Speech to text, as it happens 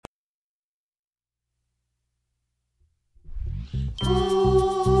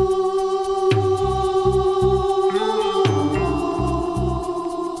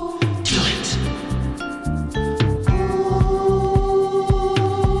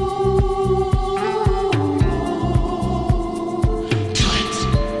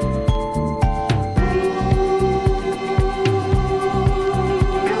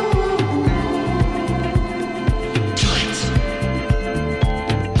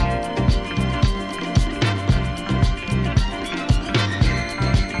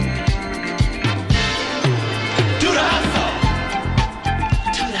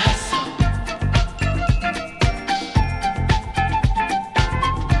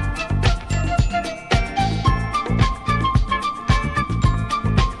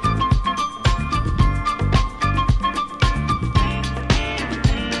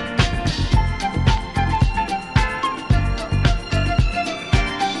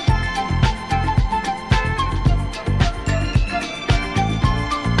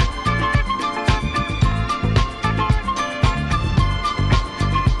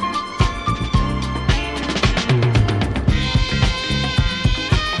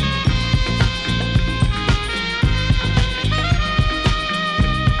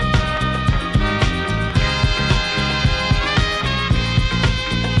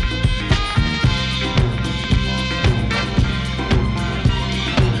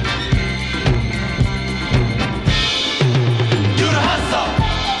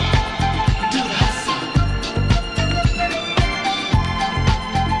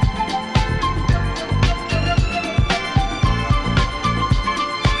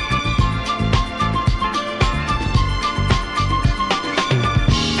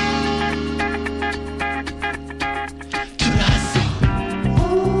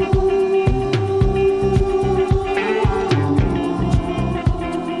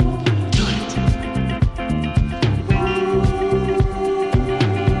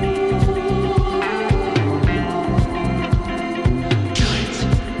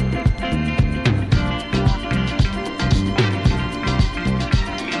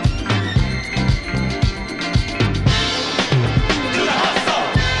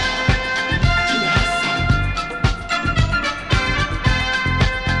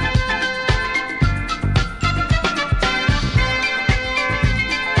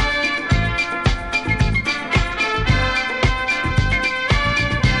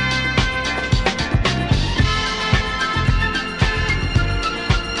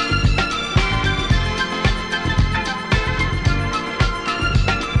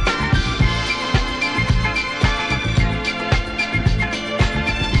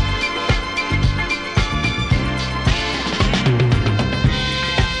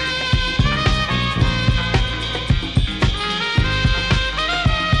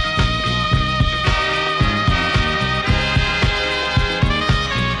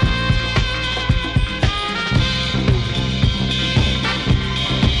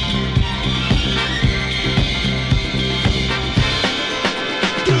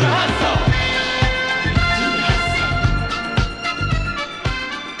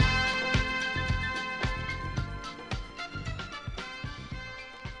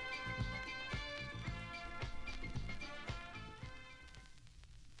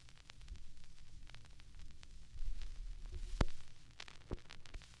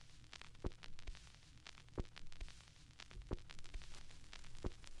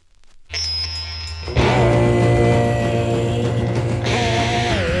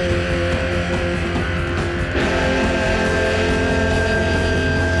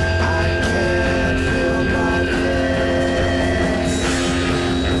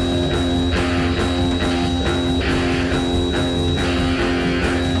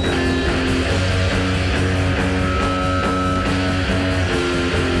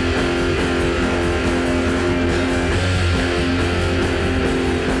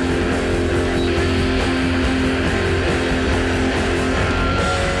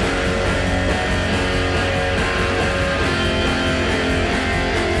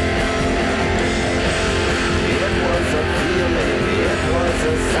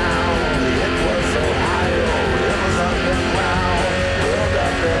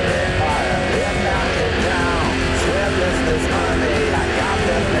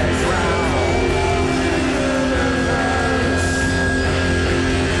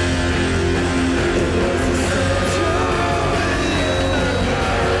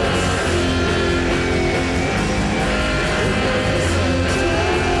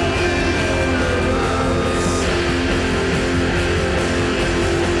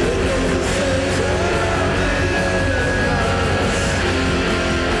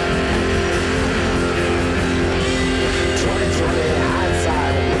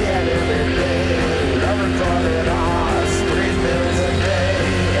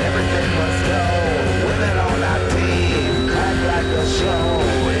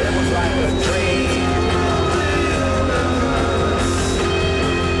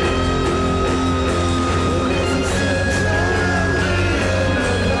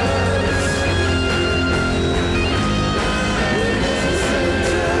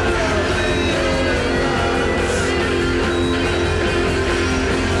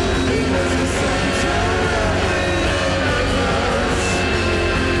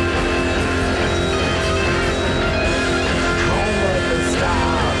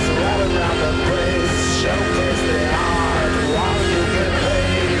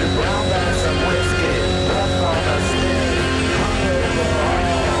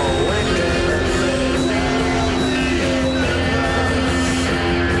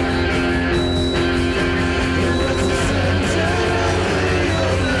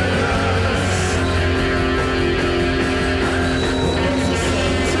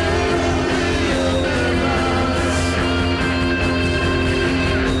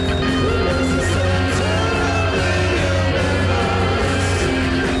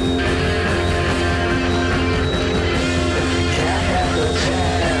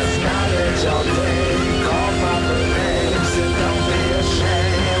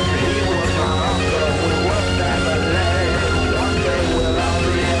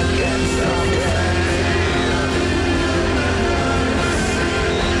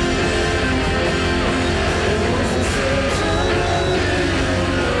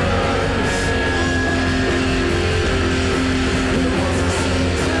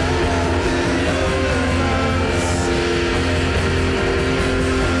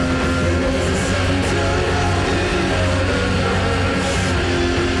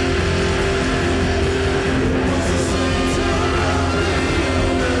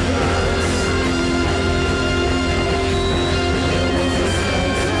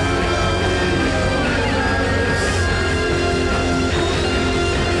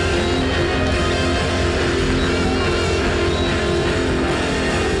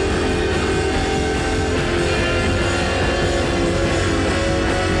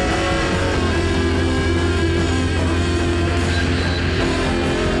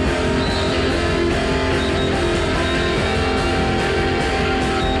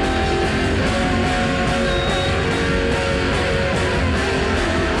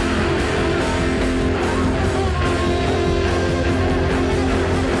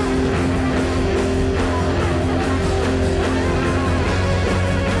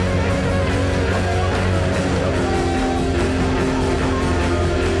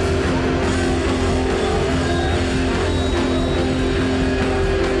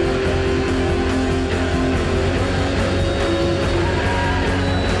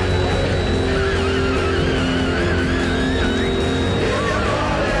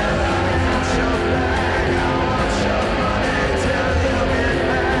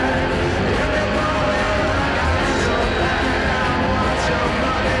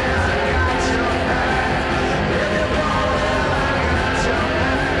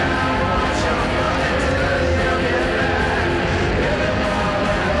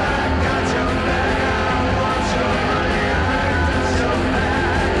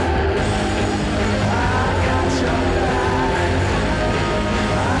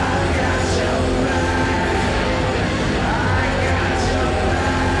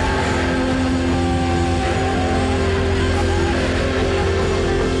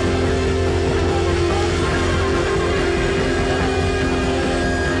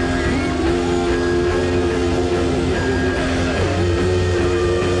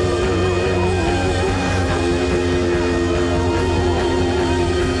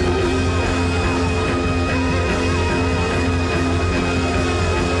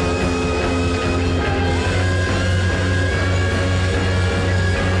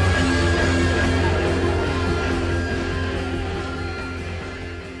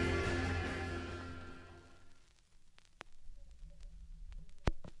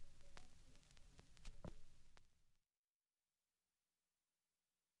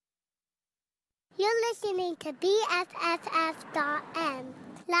You're listening to BFFF.M,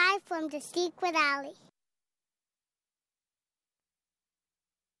 live from the Secret Alley.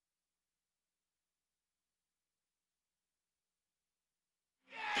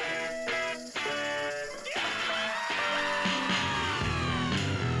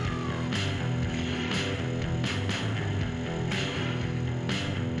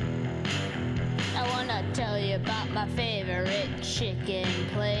 I wanna tell you about my favorite chicken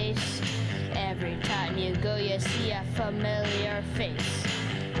place. Every time you go, you see a familiar face.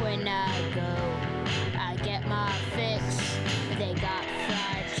 When I go, I get my fix. They got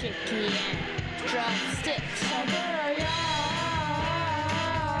fried chicken and drumsticks.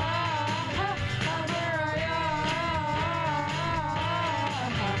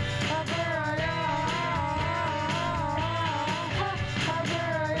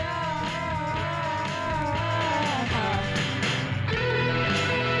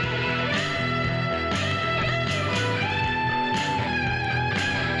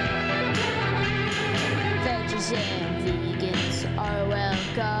 And vegans are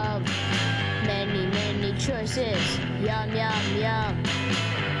welcome. Many, many choices. Yum, yum, yum.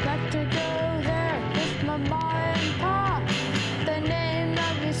 Got to go there with my ma and pa. The name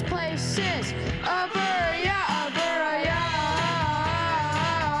of this place is Aburaya, Aburaya.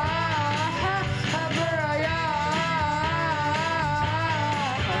 Aburaya.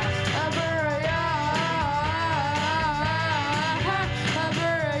 Aburaya.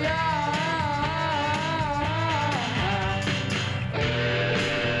 Aburaya.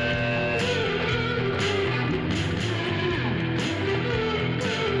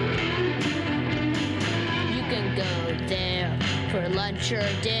 For lunch or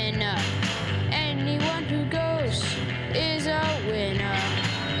dinner, anyone who goes is a winner.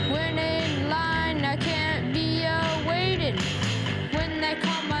 When in line, I can't be awaited. When they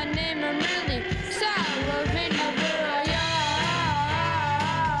call my name, I'm really salivating. Aburaya,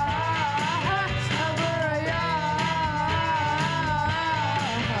 Aburaya,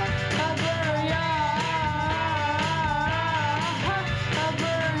 Aburaya,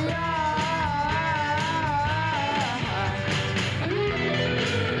 Aburaya.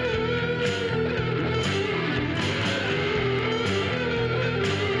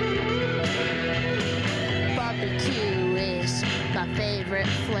 Barbecue is my favorite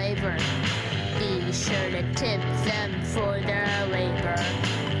flavor. Be sure to tip them for their labor.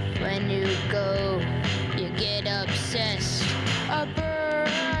 When you go, you get obsessed.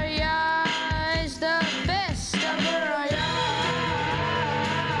 Aburaya is the best. Aburaya.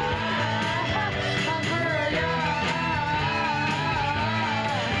 Aburaya.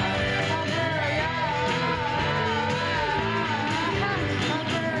 Aburaya.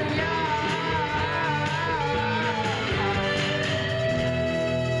 Aburaya.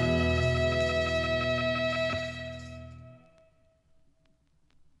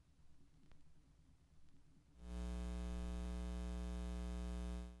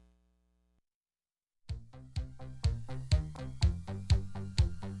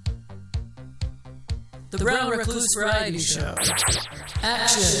 The Brown Recluse Variety Show.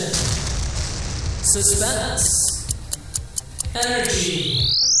 Action. Suspense. Energy.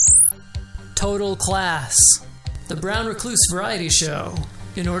 Total class. The Brown Recluse Variety Show.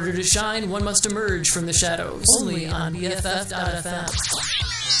 In order to shine, one must emerge from the shadows. Only on BFF.FM.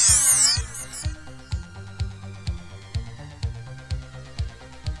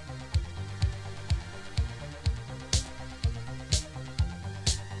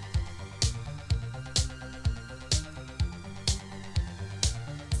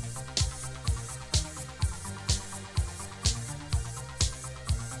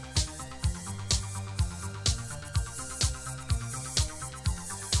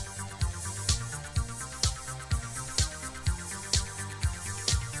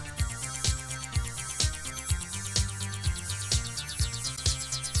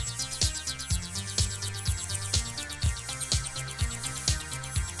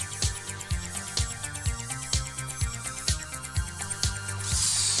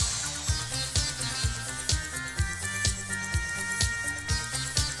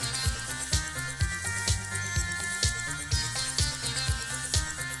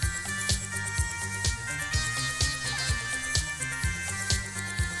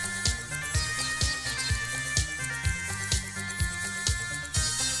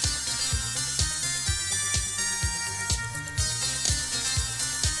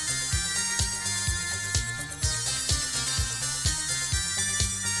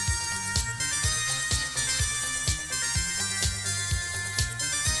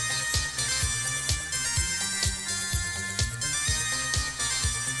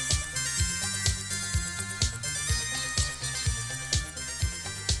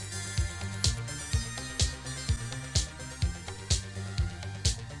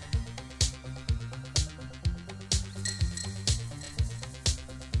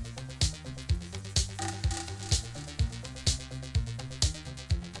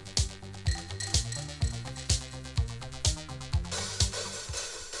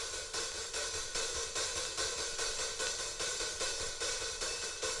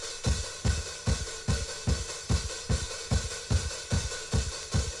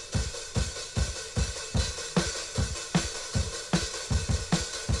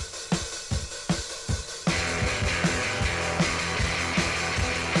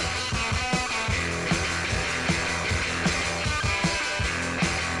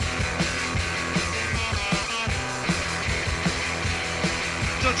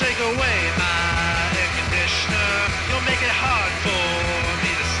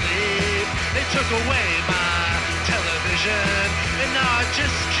 took away my television, and now I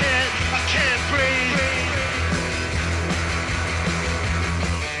just can't breathe.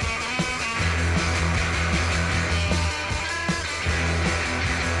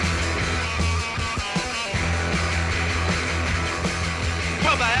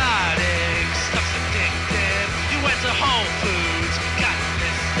 Probiotics, stuff's addictive. You went to Whole Foods, got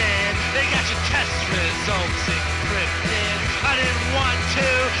listed. They got your test results encrypted. I didn't want to,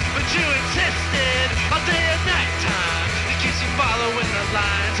 but you insisted. All day and night time, it keeps you following the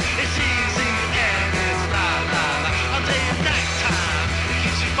lines. It's easy and it's la la la. All day and night time, it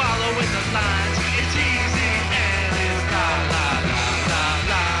keeps you following the lines. It's easy and it's la la la la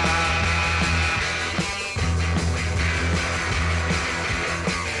la.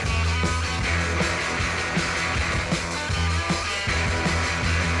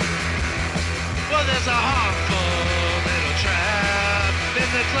 Well, there's a harmful little trap in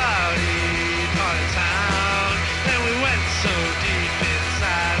the cloudy part of town, and we went so deep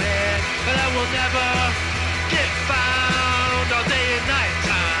inside it that we'll never get found. All day and night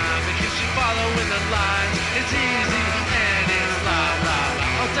time, it keeps you following the lines. It's easy and it's la la la.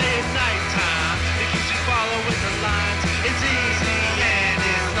 All day and night time, it keeps you following the lines. It's easy and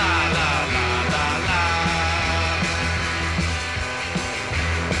it's la la la la la.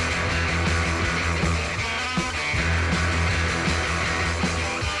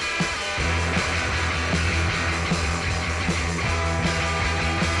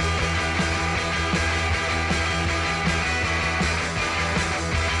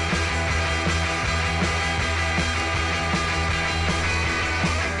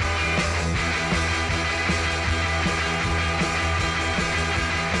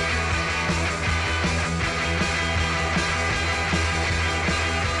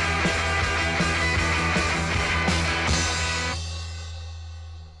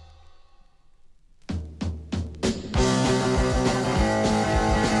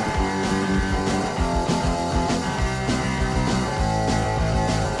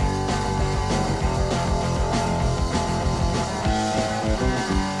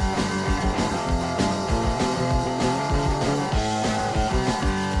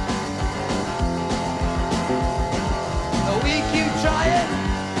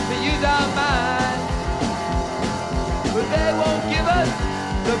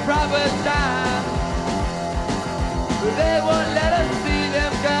 Proper time, but they won't let us see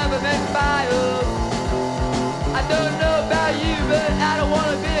them government files. I don't know about you, but I don't want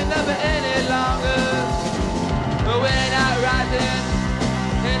to be a number any longer. But we're not rising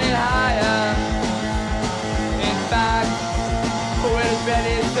any higher. In fact, we're just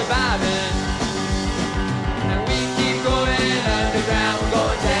barely surviving, and we keep going underground. We're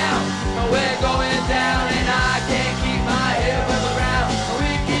going down, and we're going down, and I can't keep my head above the ground.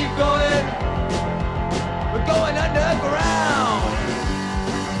 Going underground.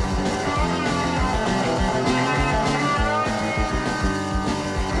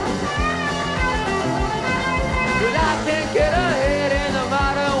 But I can't get ahead in the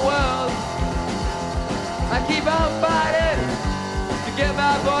modern world. I keep on fighting to get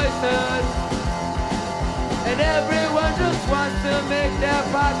my voice heard, and everyone just wants to make their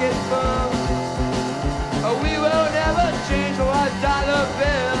pockets full. Oh, we will never change for a dollar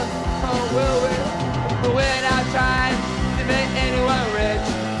bill. Oh, will we? We're not trying to make anyone rich,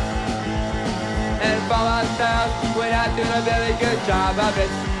 and for ourselves, we're not doing a very good job of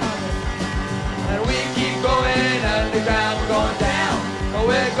it. And we keep going underground, we're going down,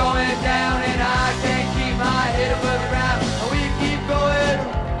 we're going down, and I can't keep my head above the ground. And we keep going,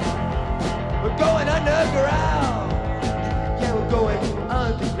 we're going underground. Yeah, we're going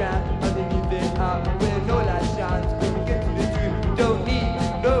underground, underneath the heart, where no light shines. When we get to the truth, we don't need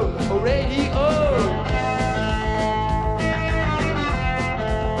no radio.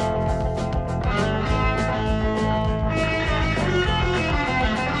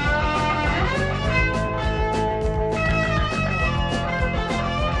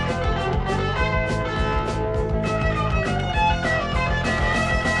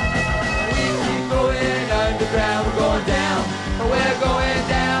 We're going down, we're going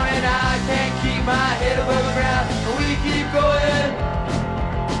down, and I can't keep my head above the ground. We keep going.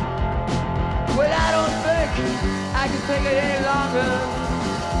 Well, I don't think I can take it any longer.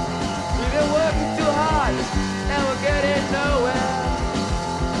 We've been working too hard, and we're getting nowhere.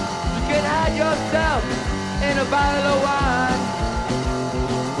 You can hide yourself in a bottle of wine.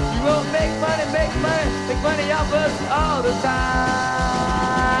 You won't make money off us all the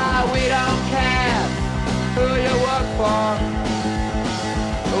time. We don't care who you work for,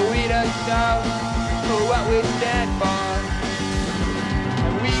 we just know what we stand for,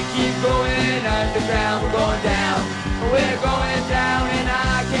 and we keep going the ground, we're going down. We're going down and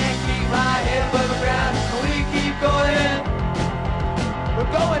I can't keep my head above the ground. We keep going,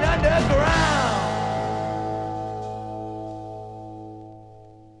 we're going underground.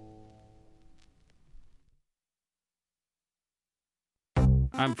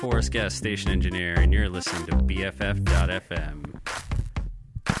 I'm Forrest Guest, station engineer, and you're listening to BFF.FM.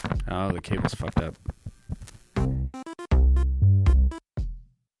 Oh, the cable's fucked up.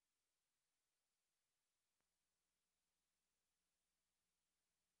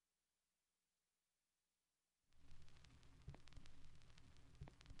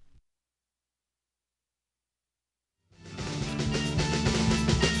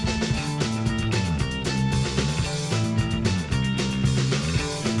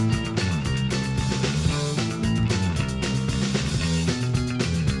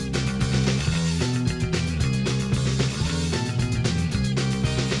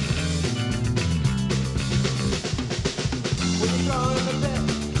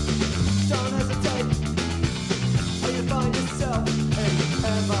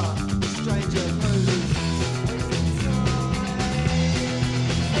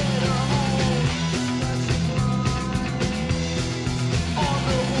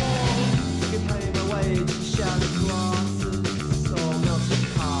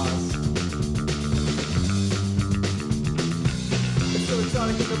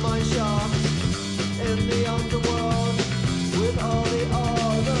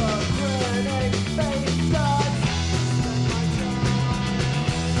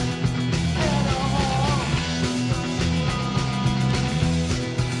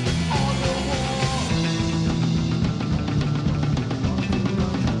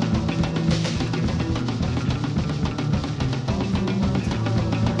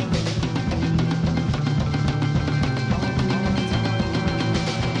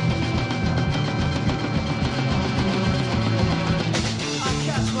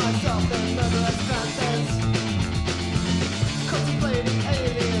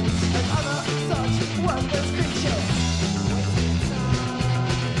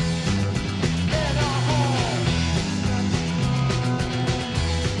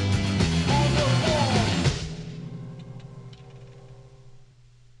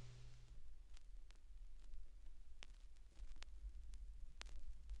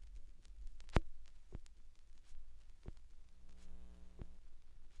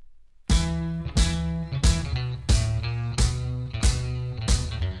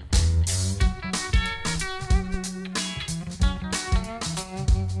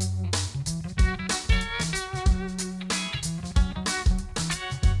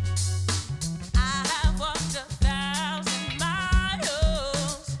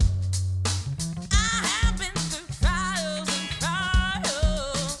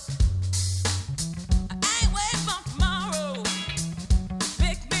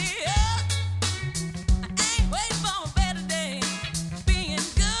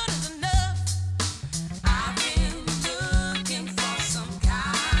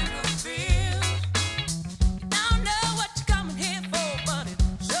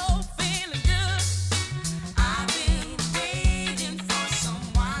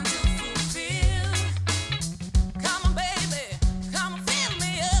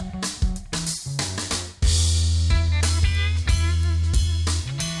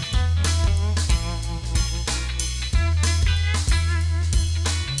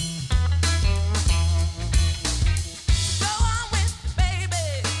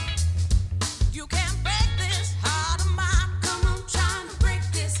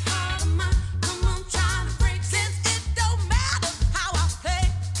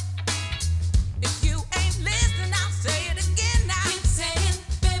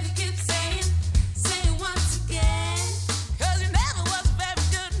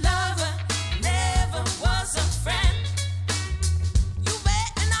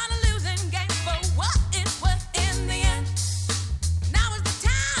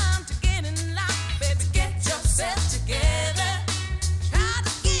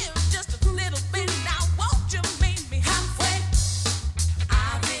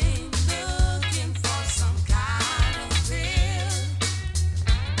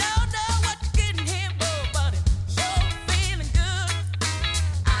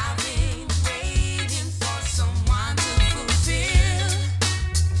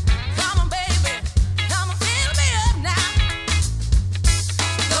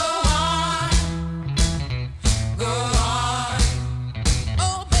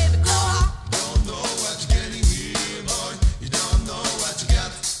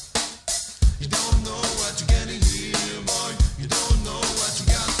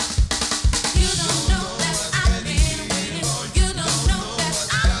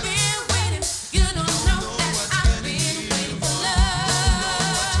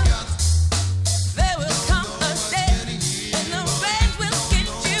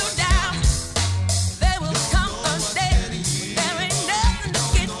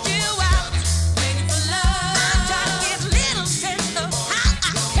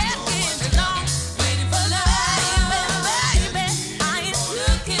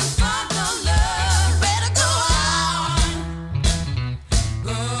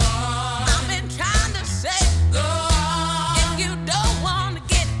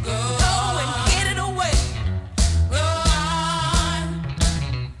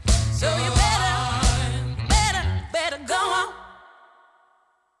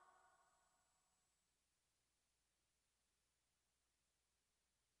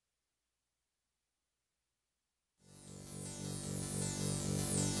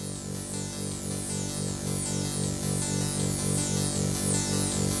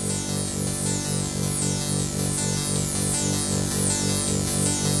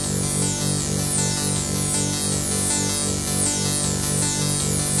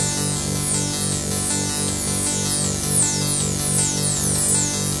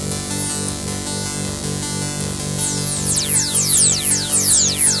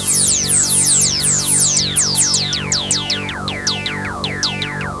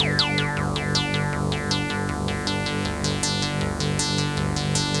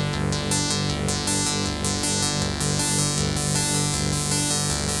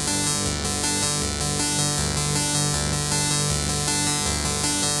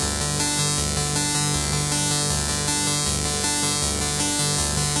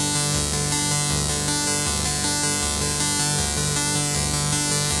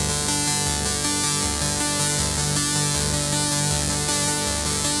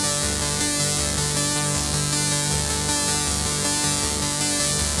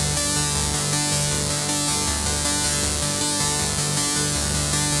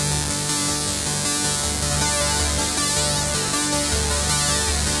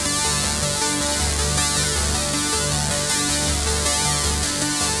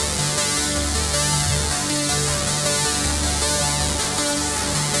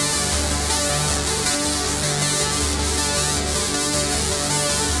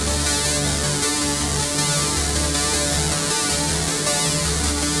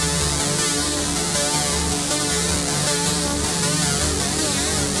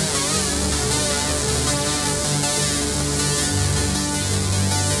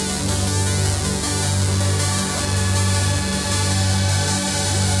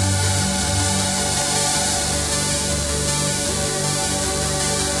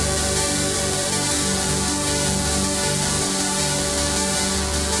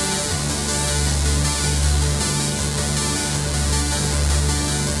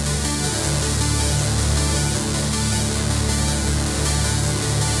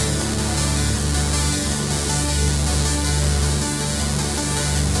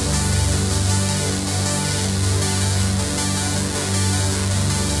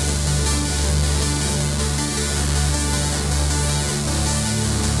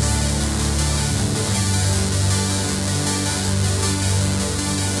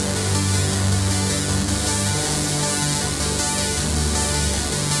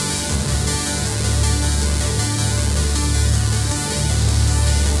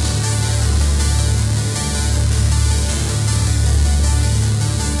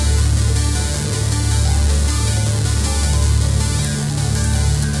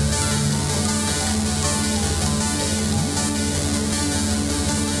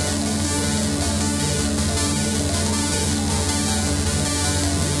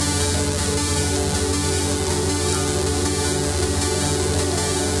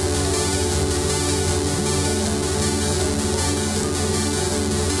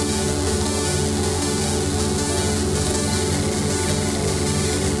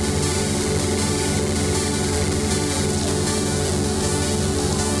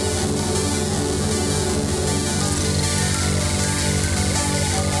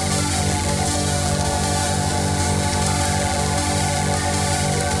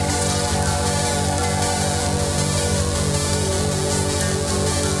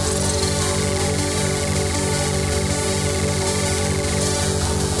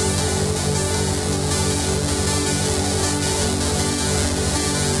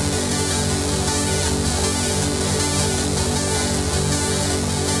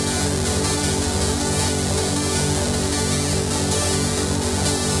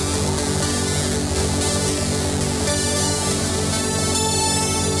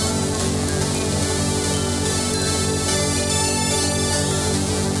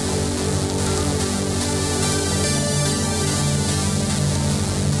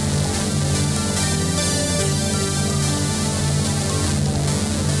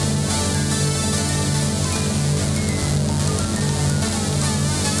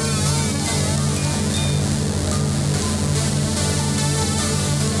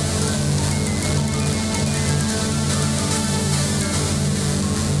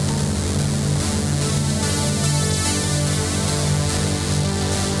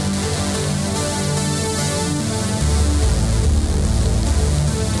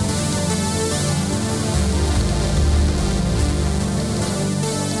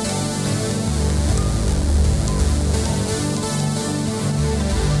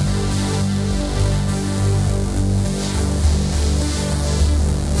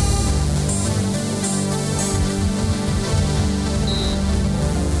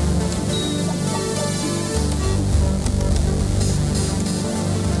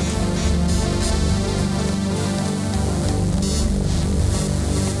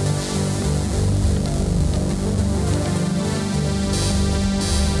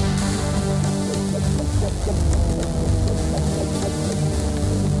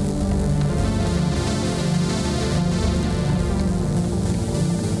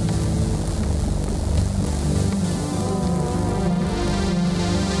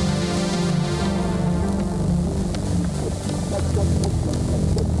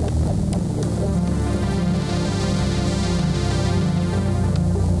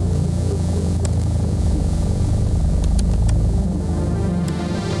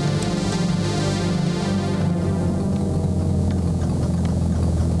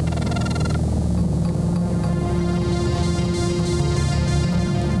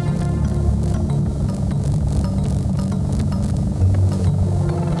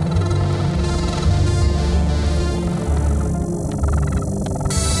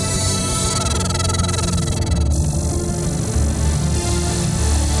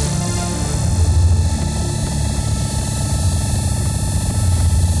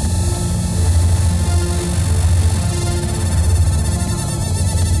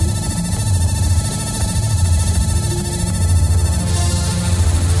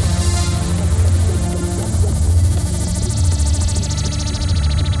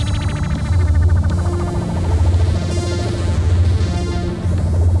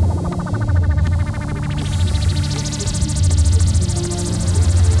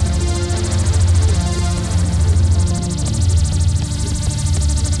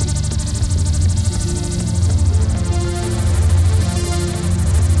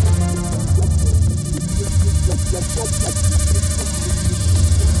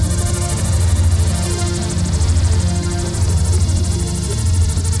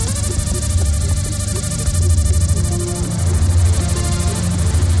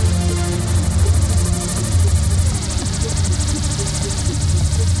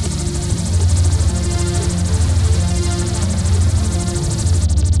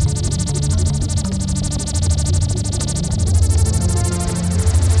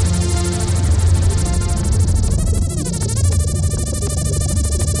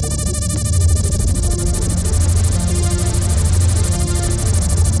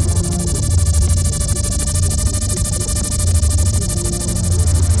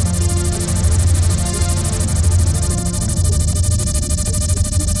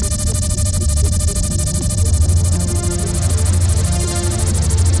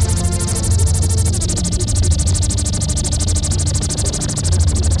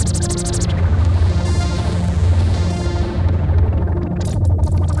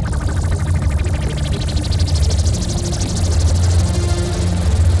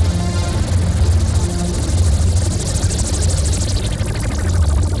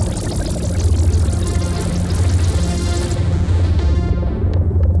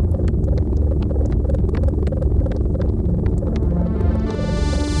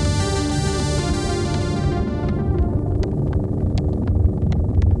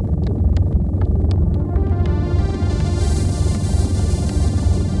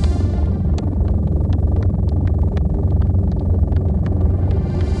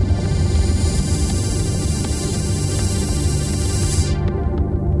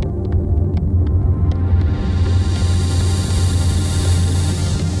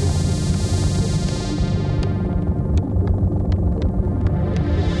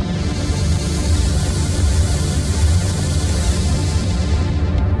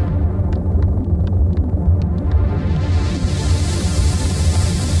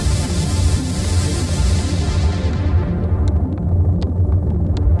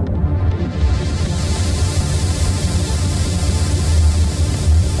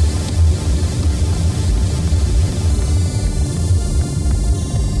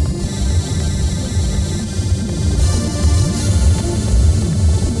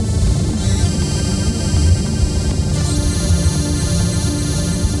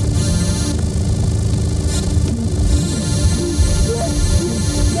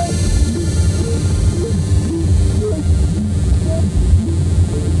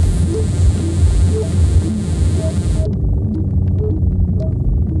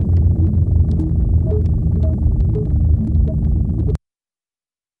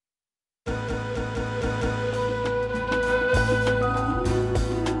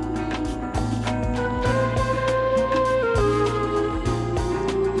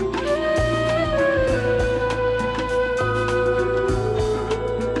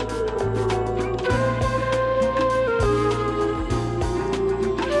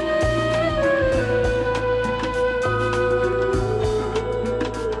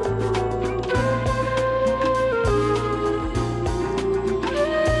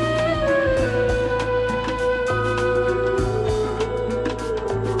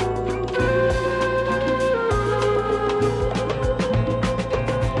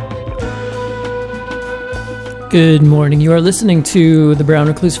 Good morning. You are listening to the Brown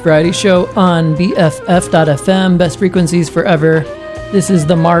Recluse Variety Show on BFF.FM, best frequencies forever. This is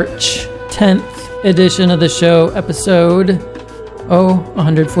the March 10th edition of the show, episode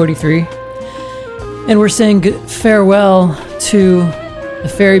 143. And we're saying farewell to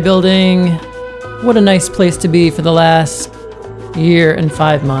the Ferry Building. What a nice place to be for the last year and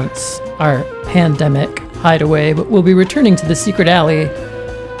 5 months, our pandemic hideaway. But we'll be returning to the Secret Alley.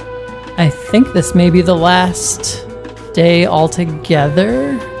 I think this may be the last day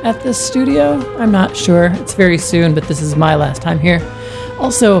altogether at this studio. I'm not sure. It's very soon, but this is my last time here.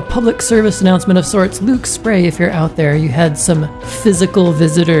 Also, a public service announcement of sorts. Luke Spray, if you're out there, you had some physical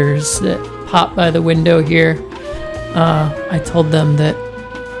visitors that popped by the window here. I told them that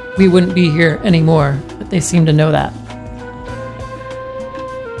we wouldn't be here anymore, but they seem to know that.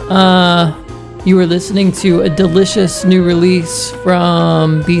 You were listening to a delicious new release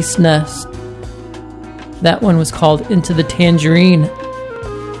from Beast Nest. That one was called Into the Tangerine,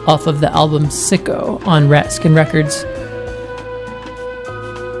 off of the album Sicko on Ratskin Records.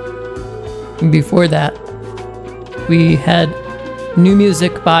 And before that, we had new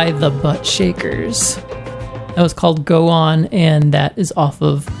music by the Butt Shakers. That was called Go On, and that is off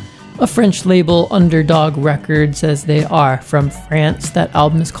of a French label, Underdog Records, as they are from France. That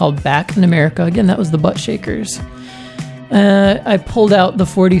album is called Back in America. Again, that was the Butt Shakers. I pulled out the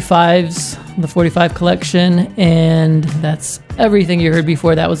 45s, the 45 collection, and that's everything you heard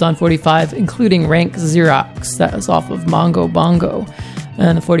before that was on 45, including Rank Xerox. That was off of Mongo Bongo.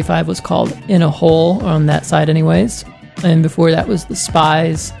 And the 45 was called In a Hole, on that side anyways. And before that was The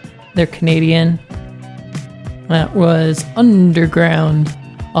Spies. They're Canadian. That was Underground,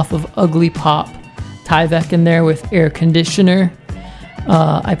 off of Ugly Pop. Tyvek in there with Air Conditioner.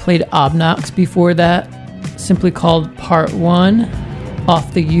 I played Obnox before that, simply called Part 1,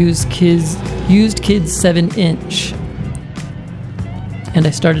 off the Used Kids 7-inch. And I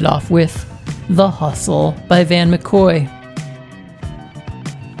started off with The Hustle by Van McCoy.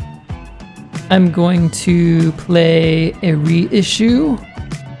 I'm going to play a reissue.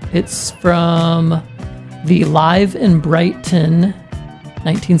 It's from the Live in Brighton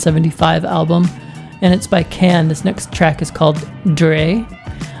 1975 album, and it's by Can. This next track is called Dre.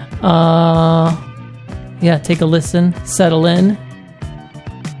 Take a listen, settle in,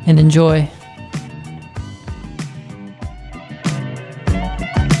 and enjoy.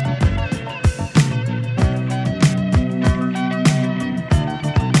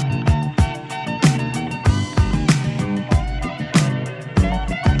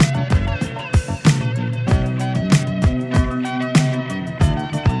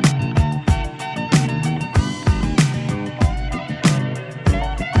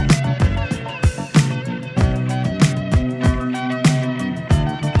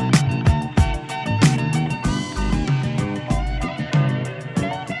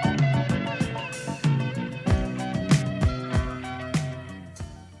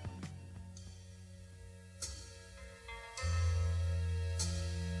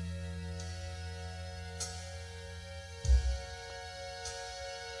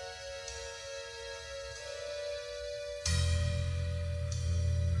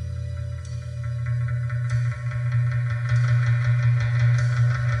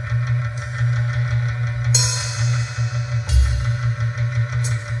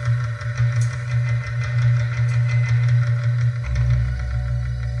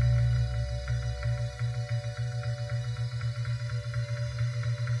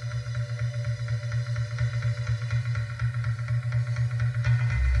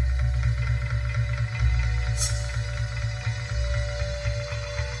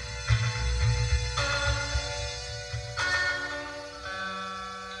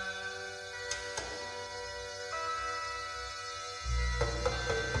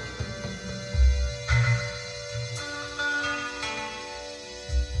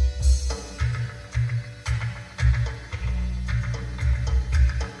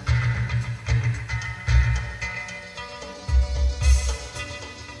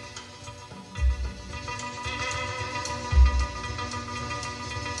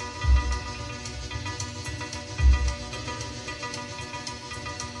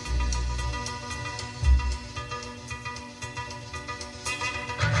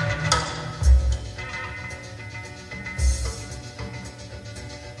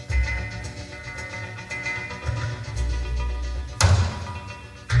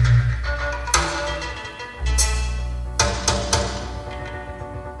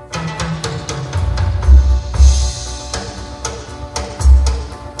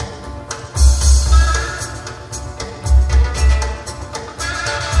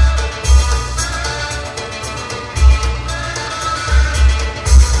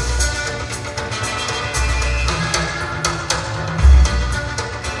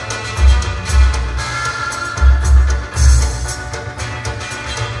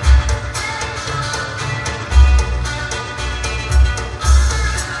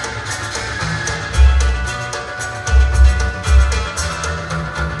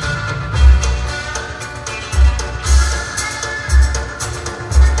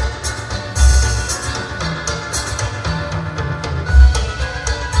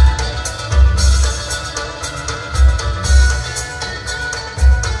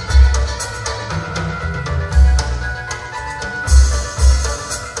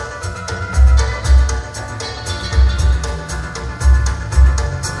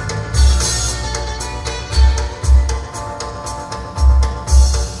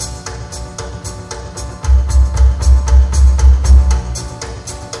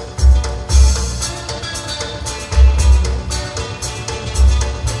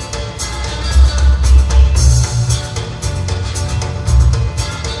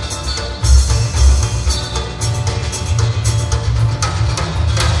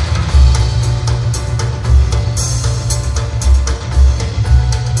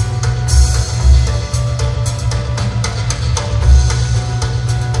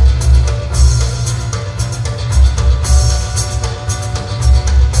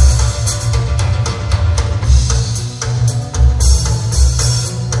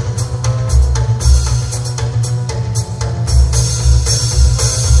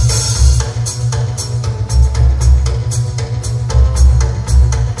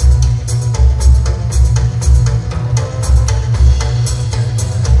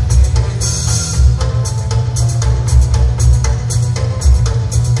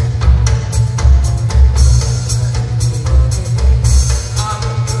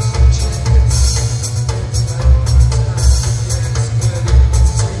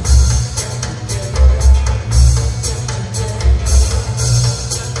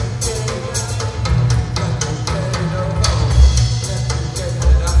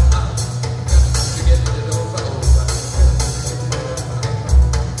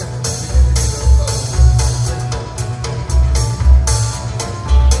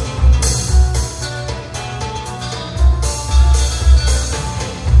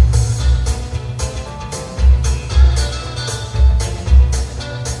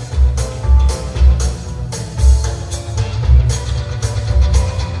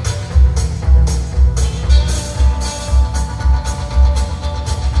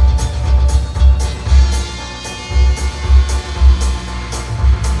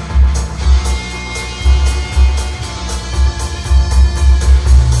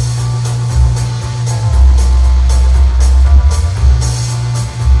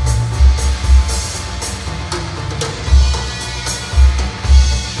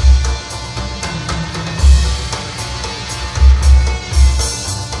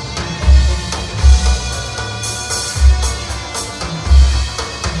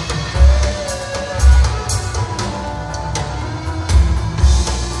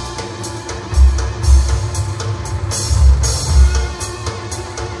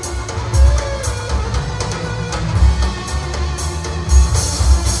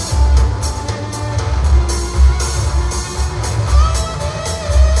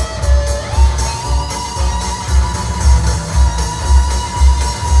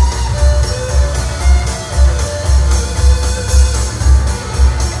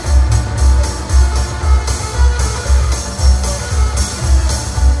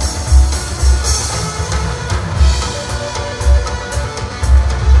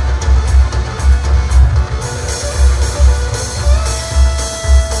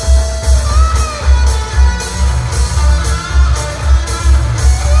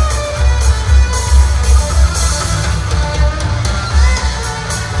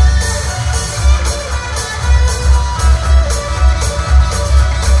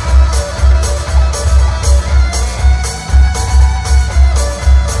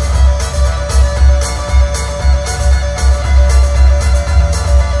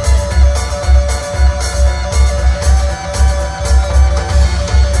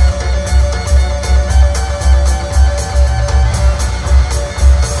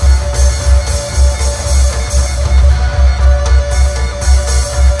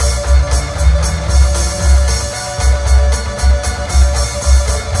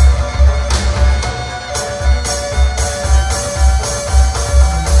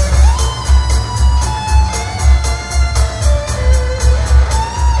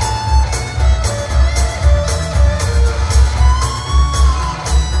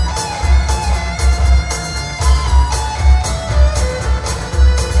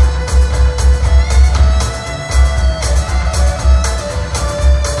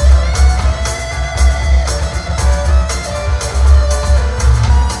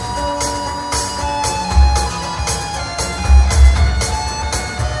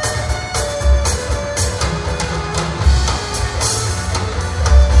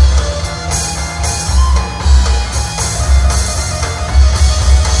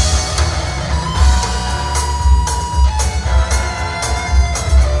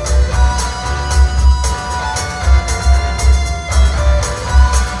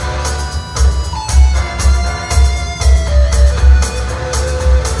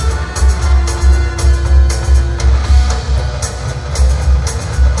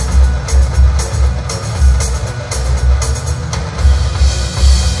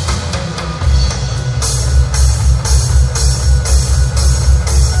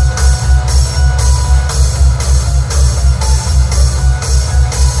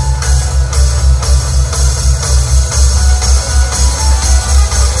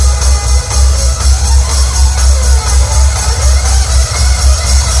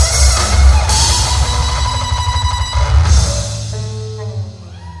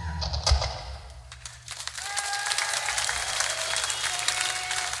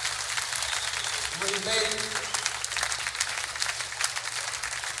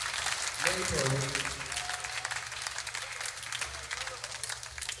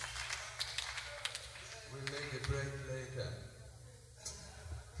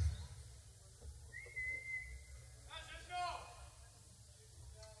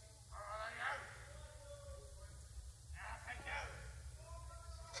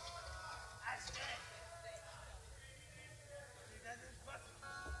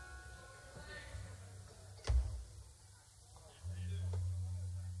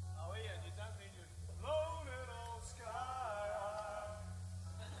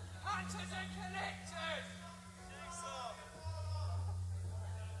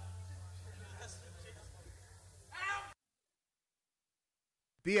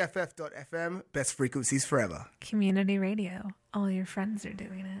 BFF.FM, best frequencies forever. Community radio. All your friends are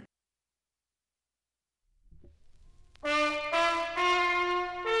doing it.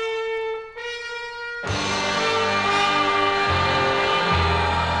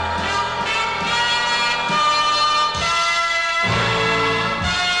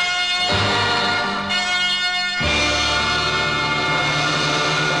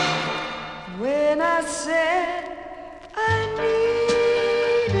 When I said I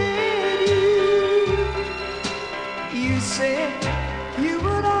needed you, you said you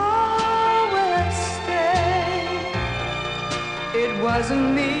would always stay. It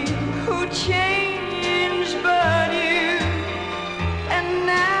wasn't me who changed, but you, and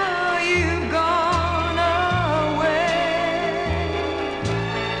now you've gone away.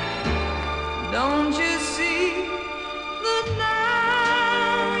 Don't you see that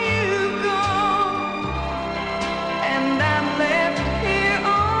now you've gone, and I'm left here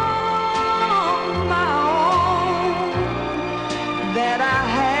on my own, that I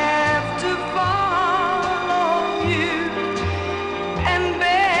have to follow you and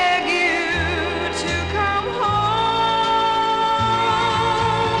beg you to come home.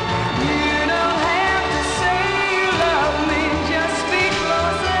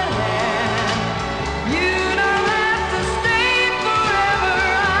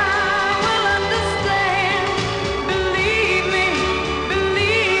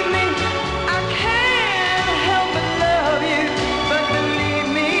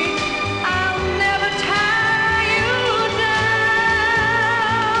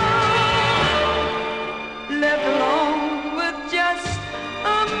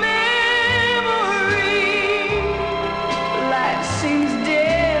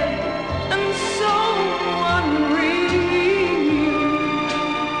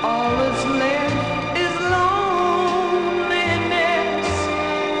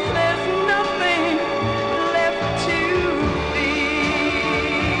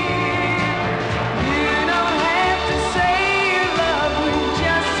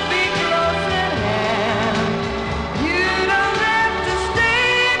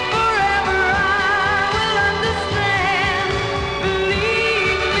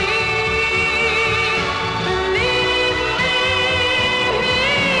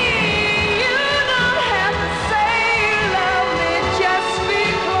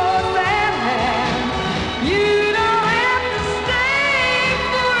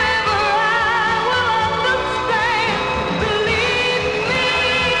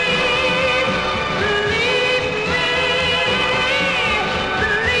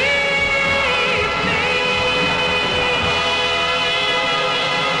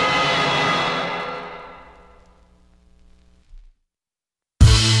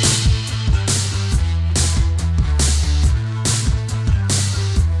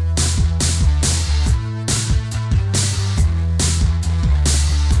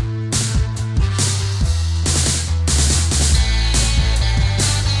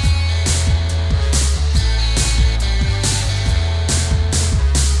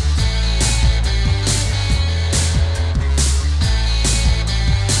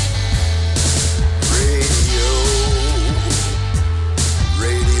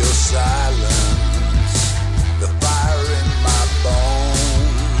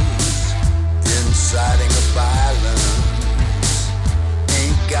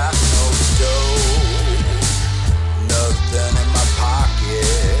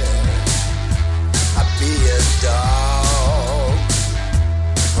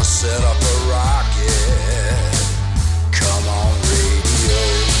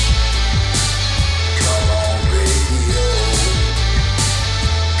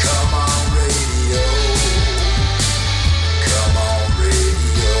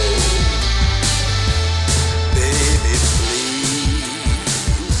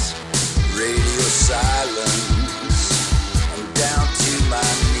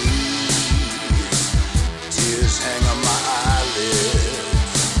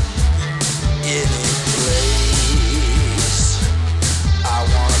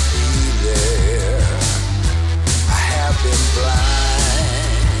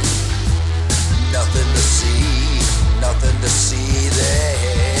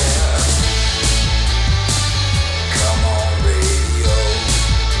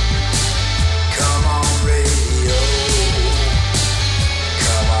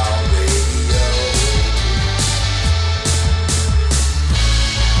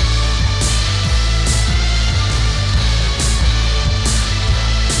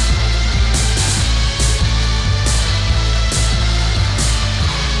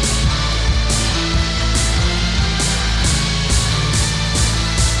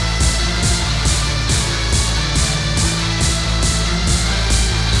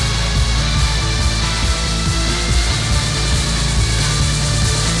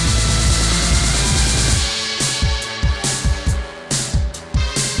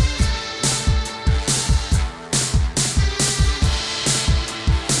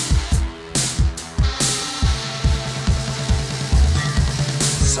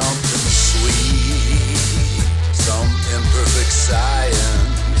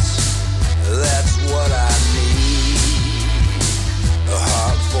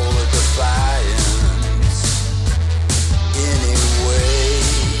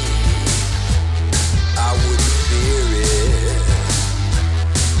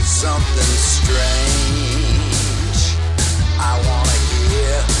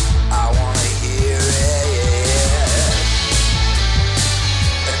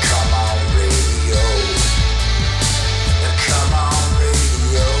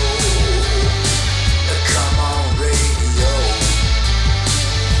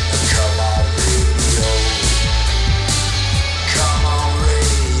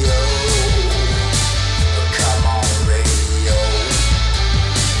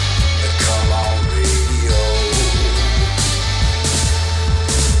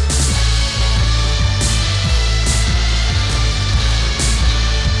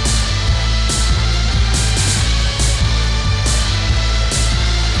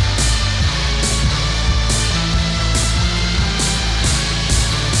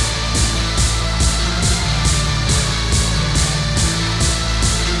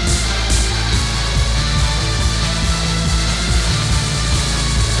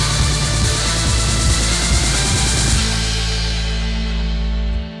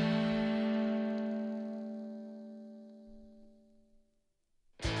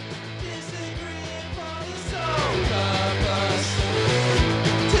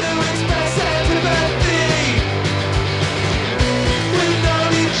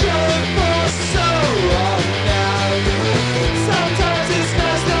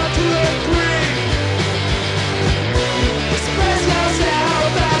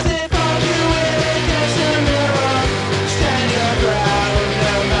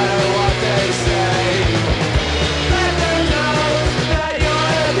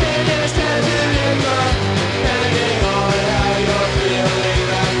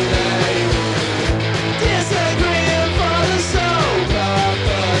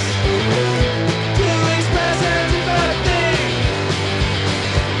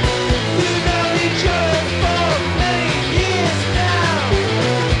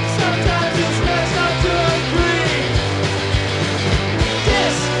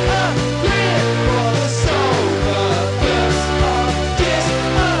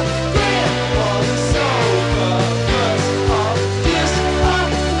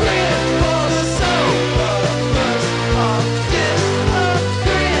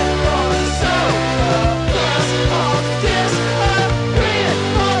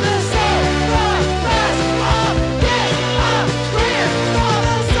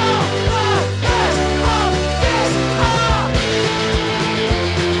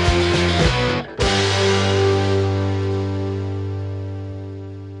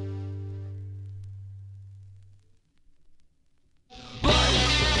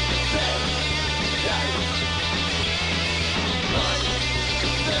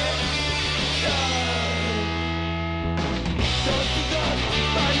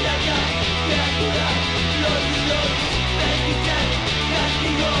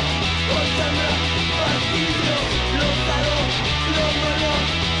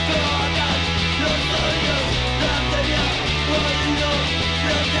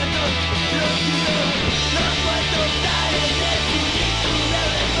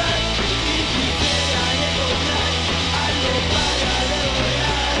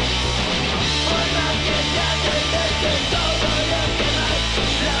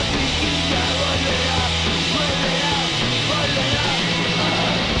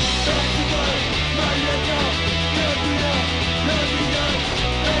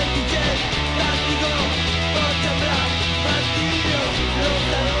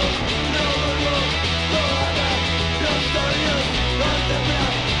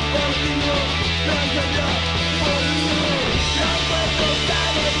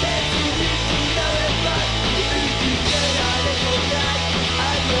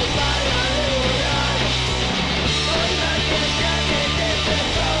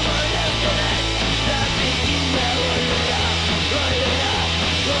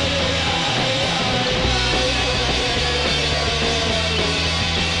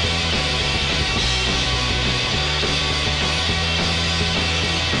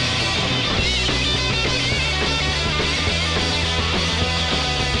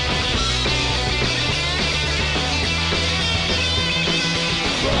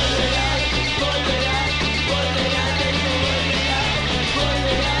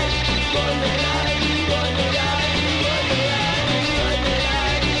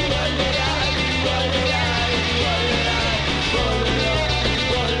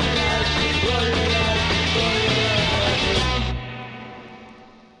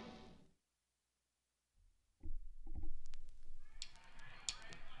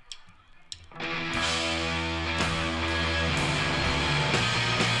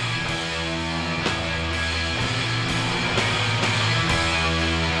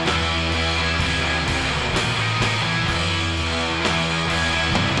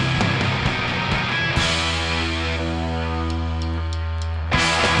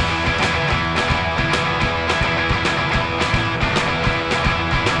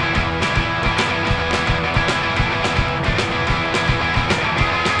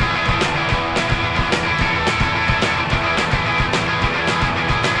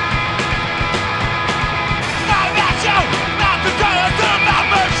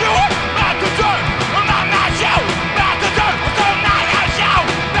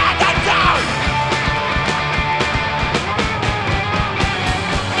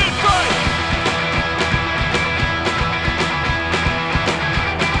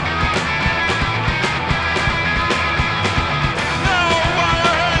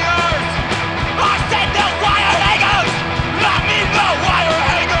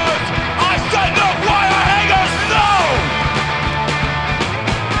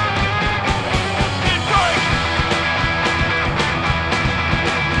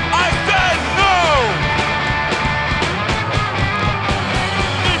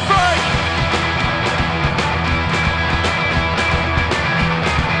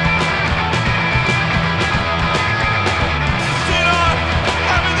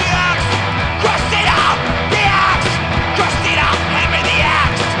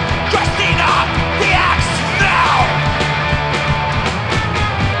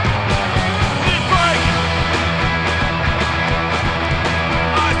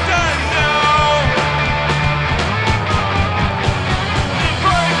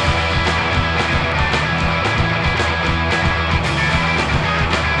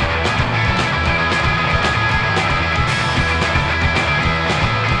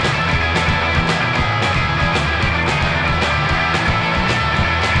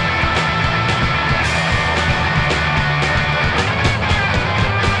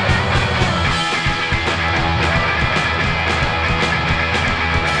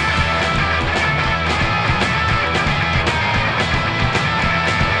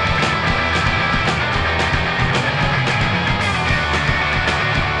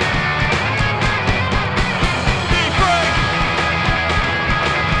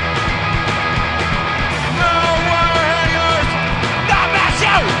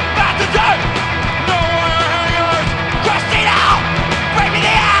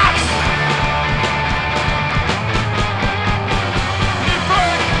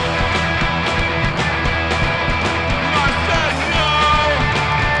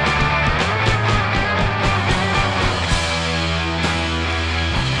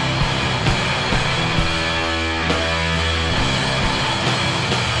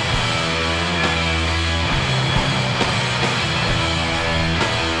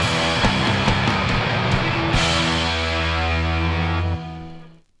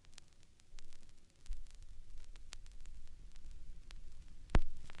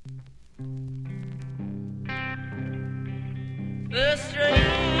 The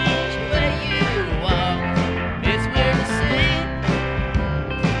strange way you walk, it's weird to see.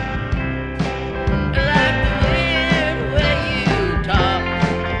 Like the weird way you talk,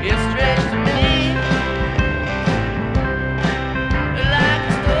 it's strange to me. Like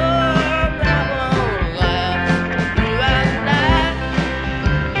a storm that won't last throughout the night.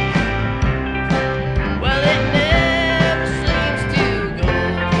 Well, it never seems to go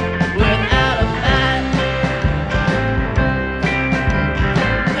without a fight.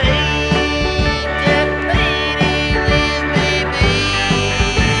 Painted lady, leave me be.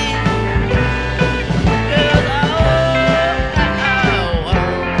 'Cause all I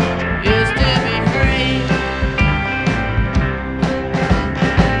want is to be free.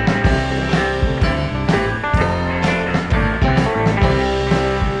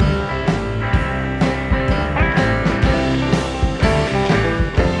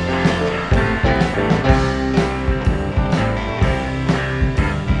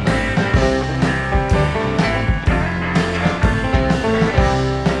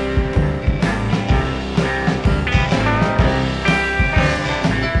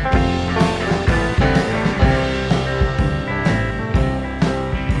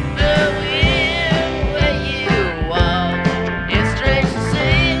 The weird way you walk, it's strange to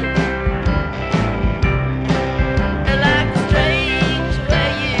see. Like the strange way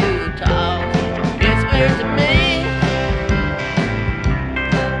you talk, it's weird to me.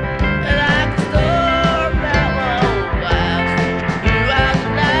 Like a storm that won't last throughout the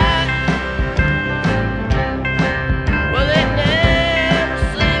night. Well, it never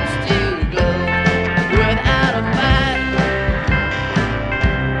seems to go without a fight.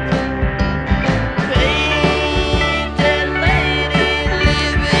 Painted lady,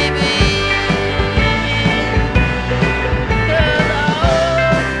 leave me be. 'Cause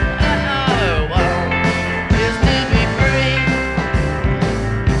all I want is to be free.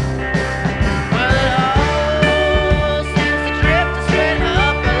 Well, it all seems to drift straight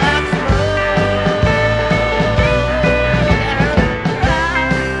up like smoke. And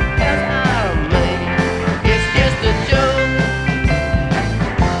life is out of me, it's just a joke.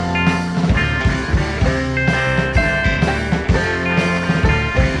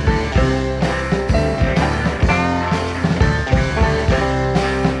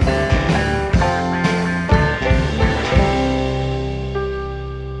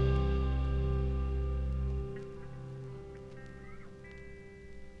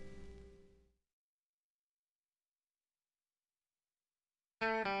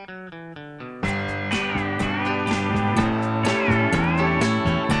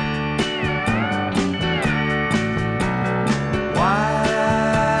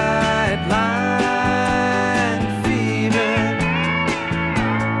 White line fever,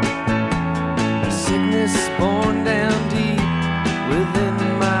 sickness born down deep within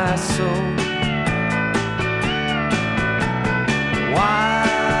my soul.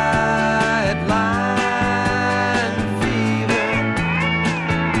 White line fever,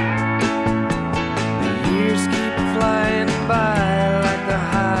 the years keep flying by like the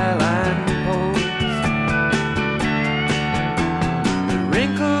highline poles. The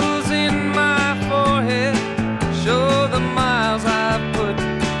wrinkles in my forehead show the miles I've put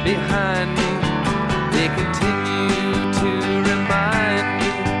behind me. They continue to remind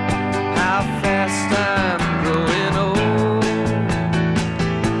me how fast I'm growing old.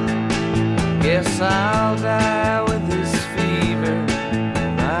 Guess I'll die with this fever in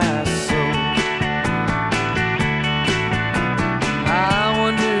my soul. I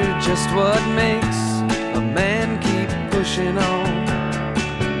wonder just what makes a man keep pushing on.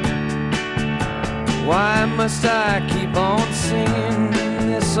 Why must I keep on singing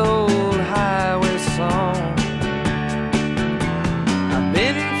this old highway song? I've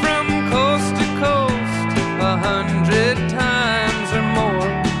been from coast to coast 100 times or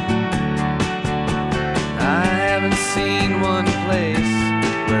more. I haven't seen one place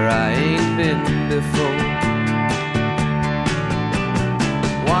where I ain't been before.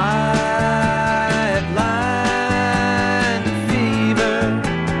 White line fever,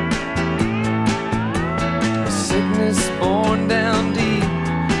 a sickness born down deep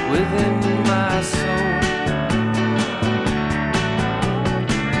within my soul.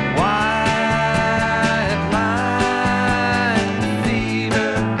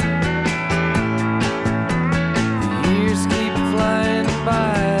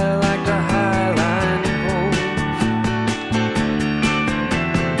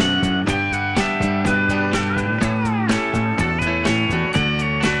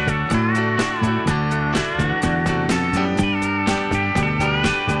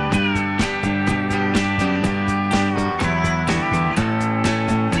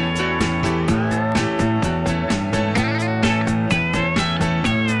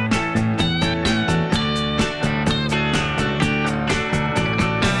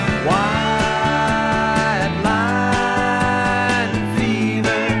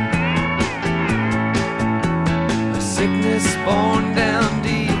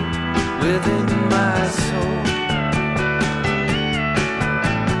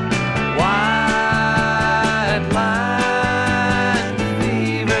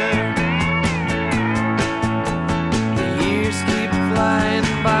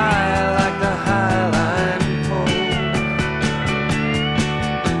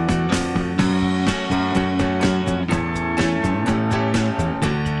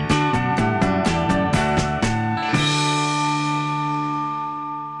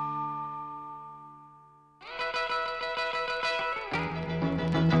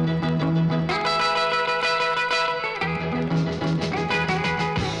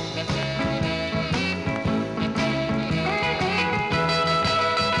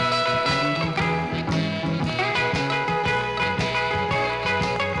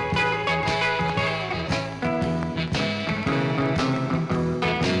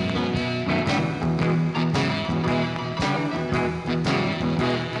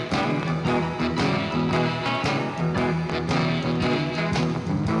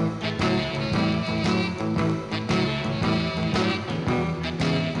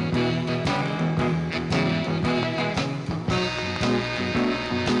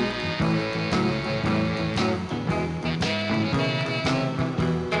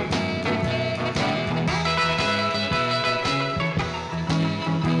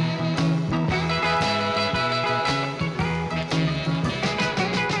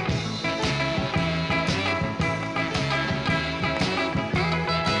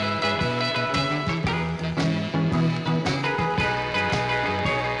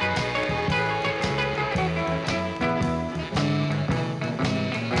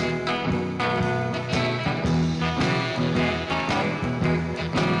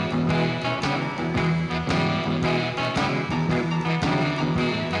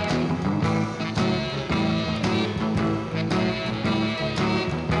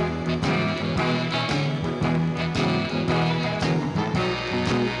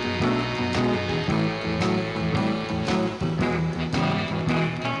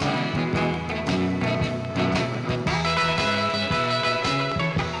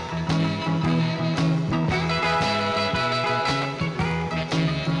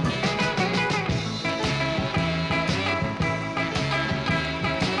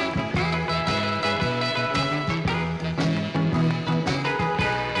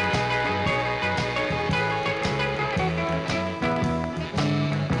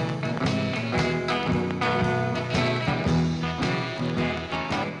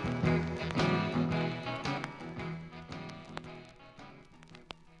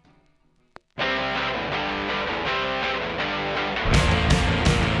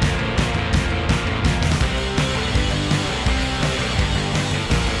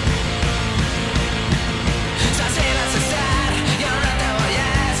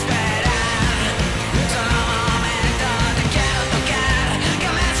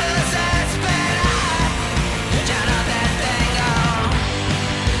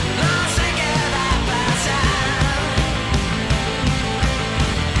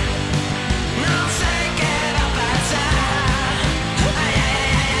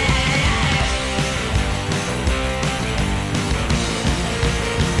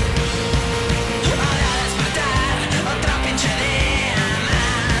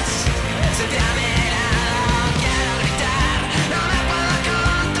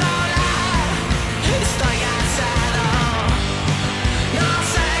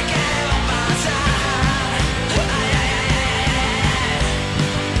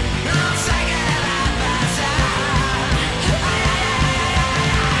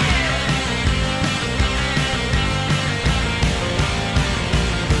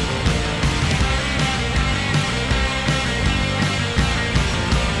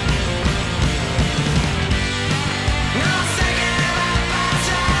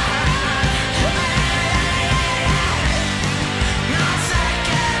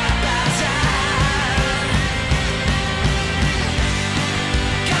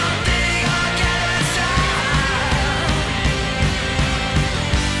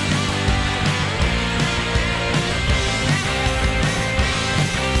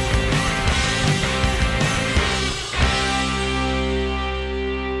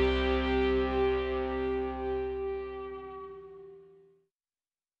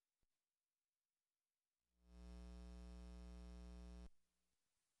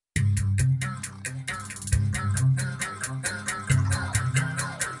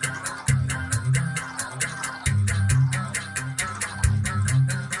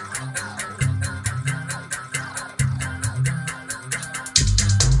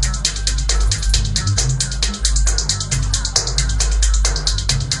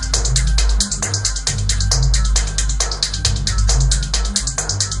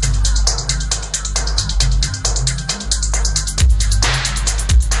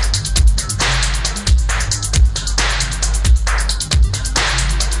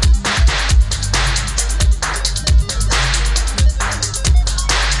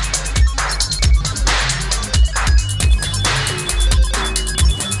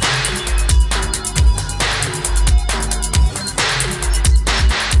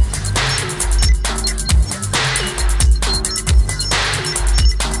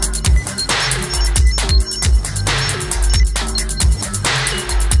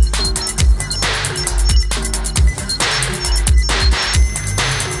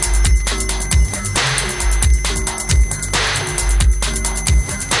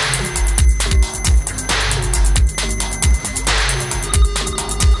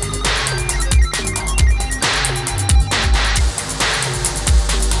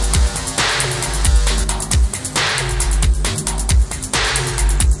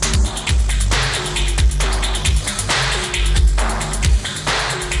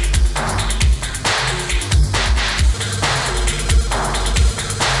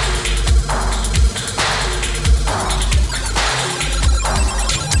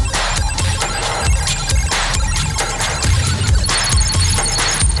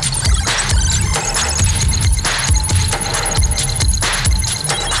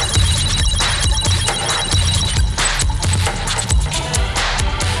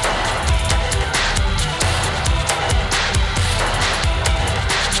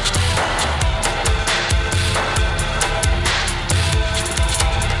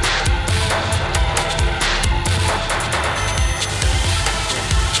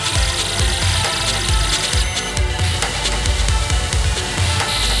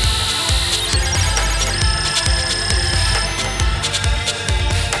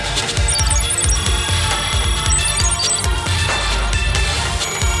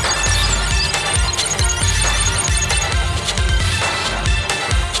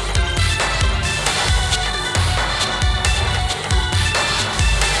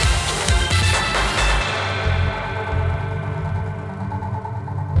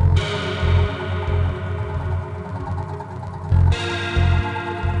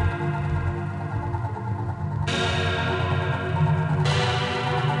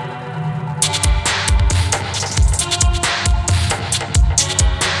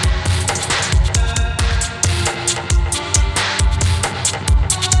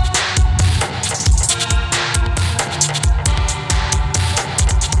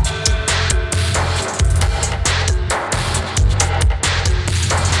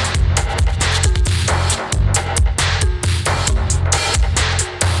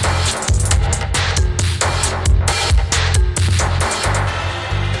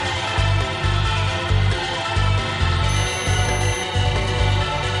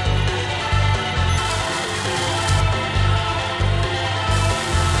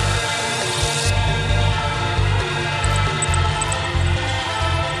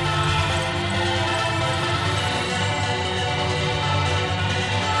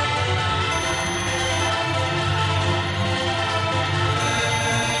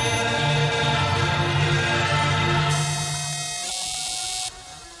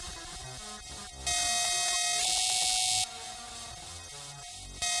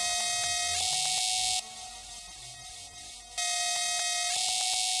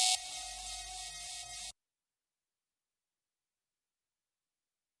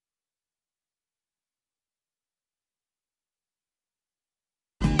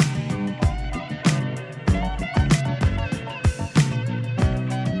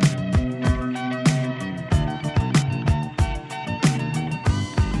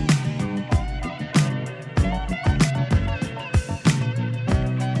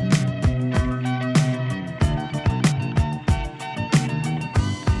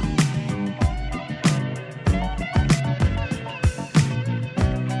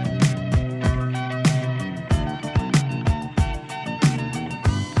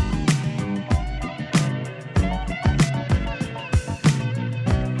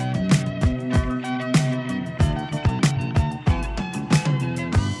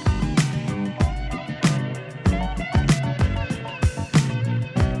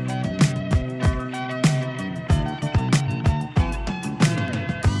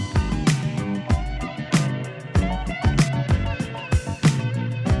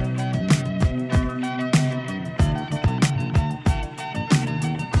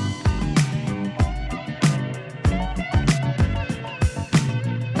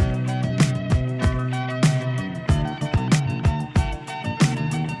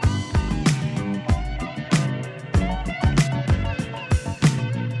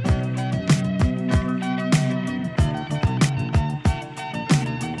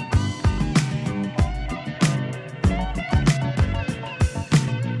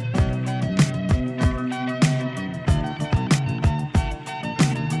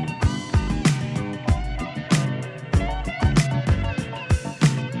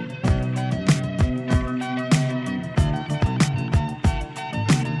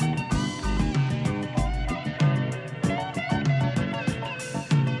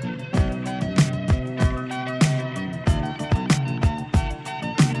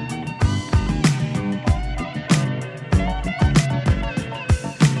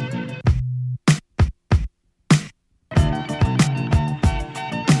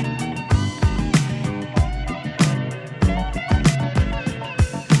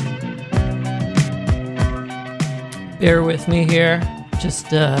 Bear with me here. Just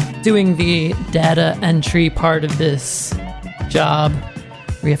doing the data entry part of this job.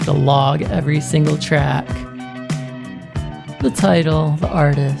 We have to log every single track. The title, the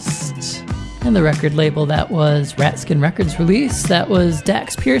artist, and the record label. That was Ratskin Records release. That was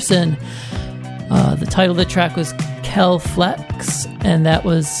Dax Pearson. The title of the track was Kel Flex, and that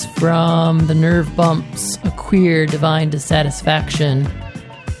was from the Nerve Bumps, A Queer Divine Dissatisfaction.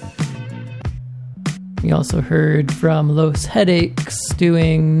 We also heard from Los Headaches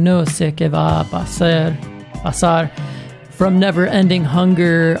doing No Se Que Va Pasar, from Never Ending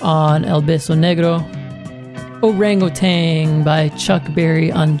Hunger on El Beso Negro, Orangutan by Chuck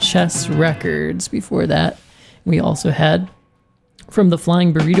Berry on Chess Records. Before that, we also had from the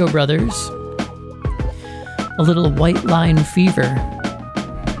Flying Burrito Brothers, A Little White Line Fever.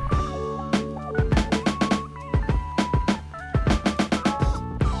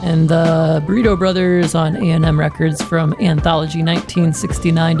 And the Burrito Brothers on A&M Records from Anthology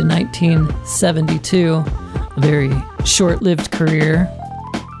 1969 to 1972. A very short-lived career.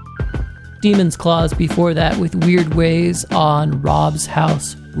 Demon's Claws before that with Weird Ways on Rob's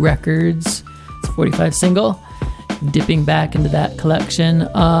House Records. It's a 45 single. Dipping back into that collection.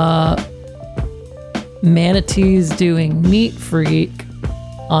 Manatees doing Neat Freak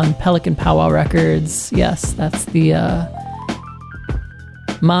on Pelican Powwow Records. Yes, that's the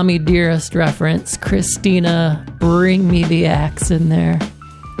Mommy Dearest reference. Christina, bring me the axe in there.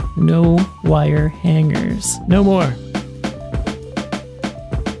 No wire hangers. No more.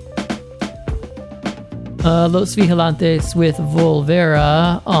 Los Vigilantes with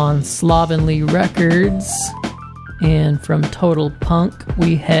Volvera on Slovenly Records. And from Total Punk,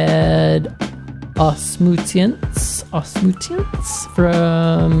 we had Osmutians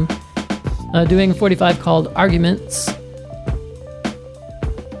from doing a 45 called Arguments.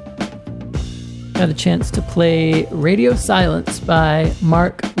 Got a chance to play Radio Silence by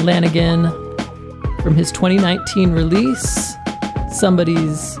Mark Lanigan from his 2019 release,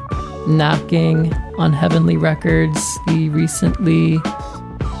 Somebody's Knocking on Heavenly Records, the recently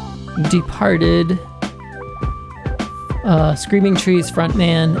departed Screaming Trees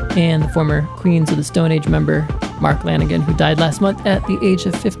frontman and the former Queens of the Stone Age member Mark Lanigan, who died last month at the age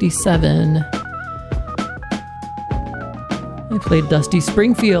of 57. I played Dusty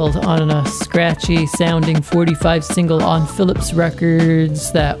Springfield on a scratchy sounding 45 single on Philips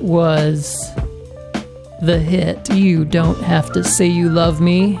Records that was the hit You Don't Have to Say You Love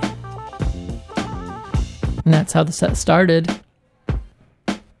Me. And that's how the set started.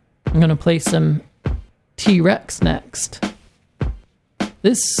 I'm going to play some T-Rex next.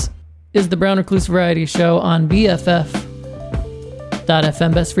 This is the Brown Recluse Variety Show on BFF.FM.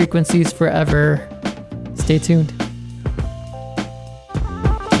 Best frequencies forever. Stay tuned.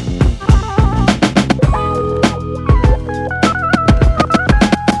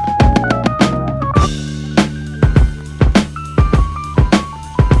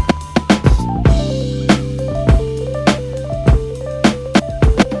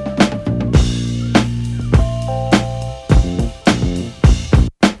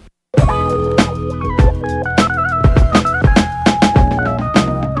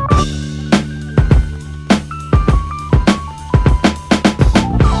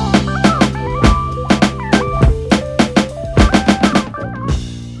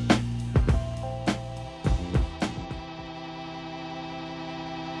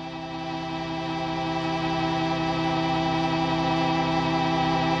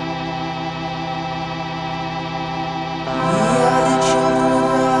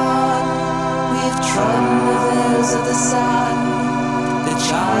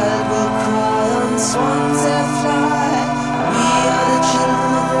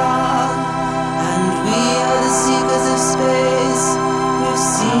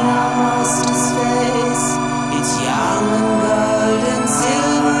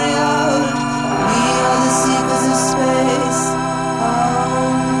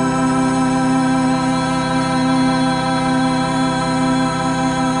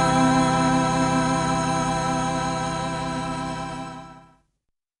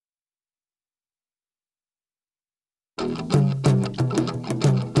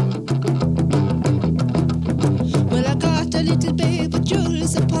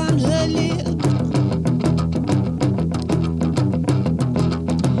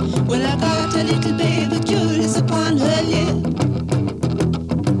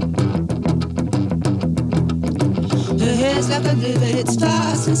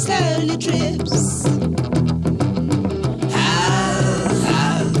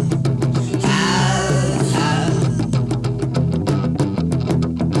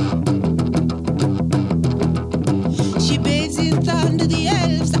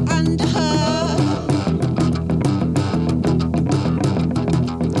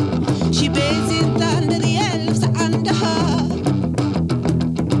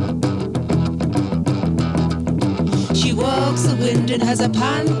 walks the wind and has a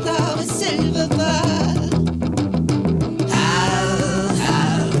panther with silver fur. How,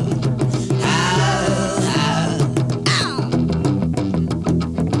 how, how, how.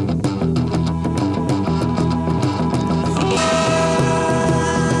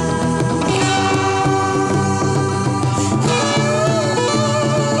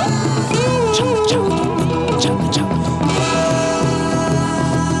 Chomp, chomp, chomp, chomp.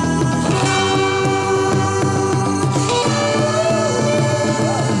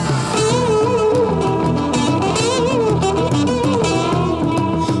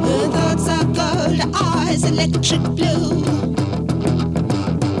 Electric blue.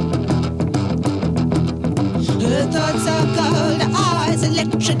 Her thoughts are gold, eyes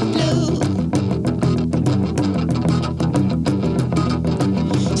electric blue.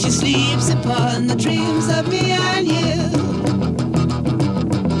 She sleeps upon the dreams of me and you.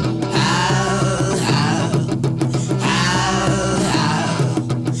 How, how, how,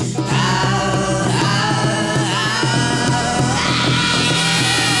 how, how, how.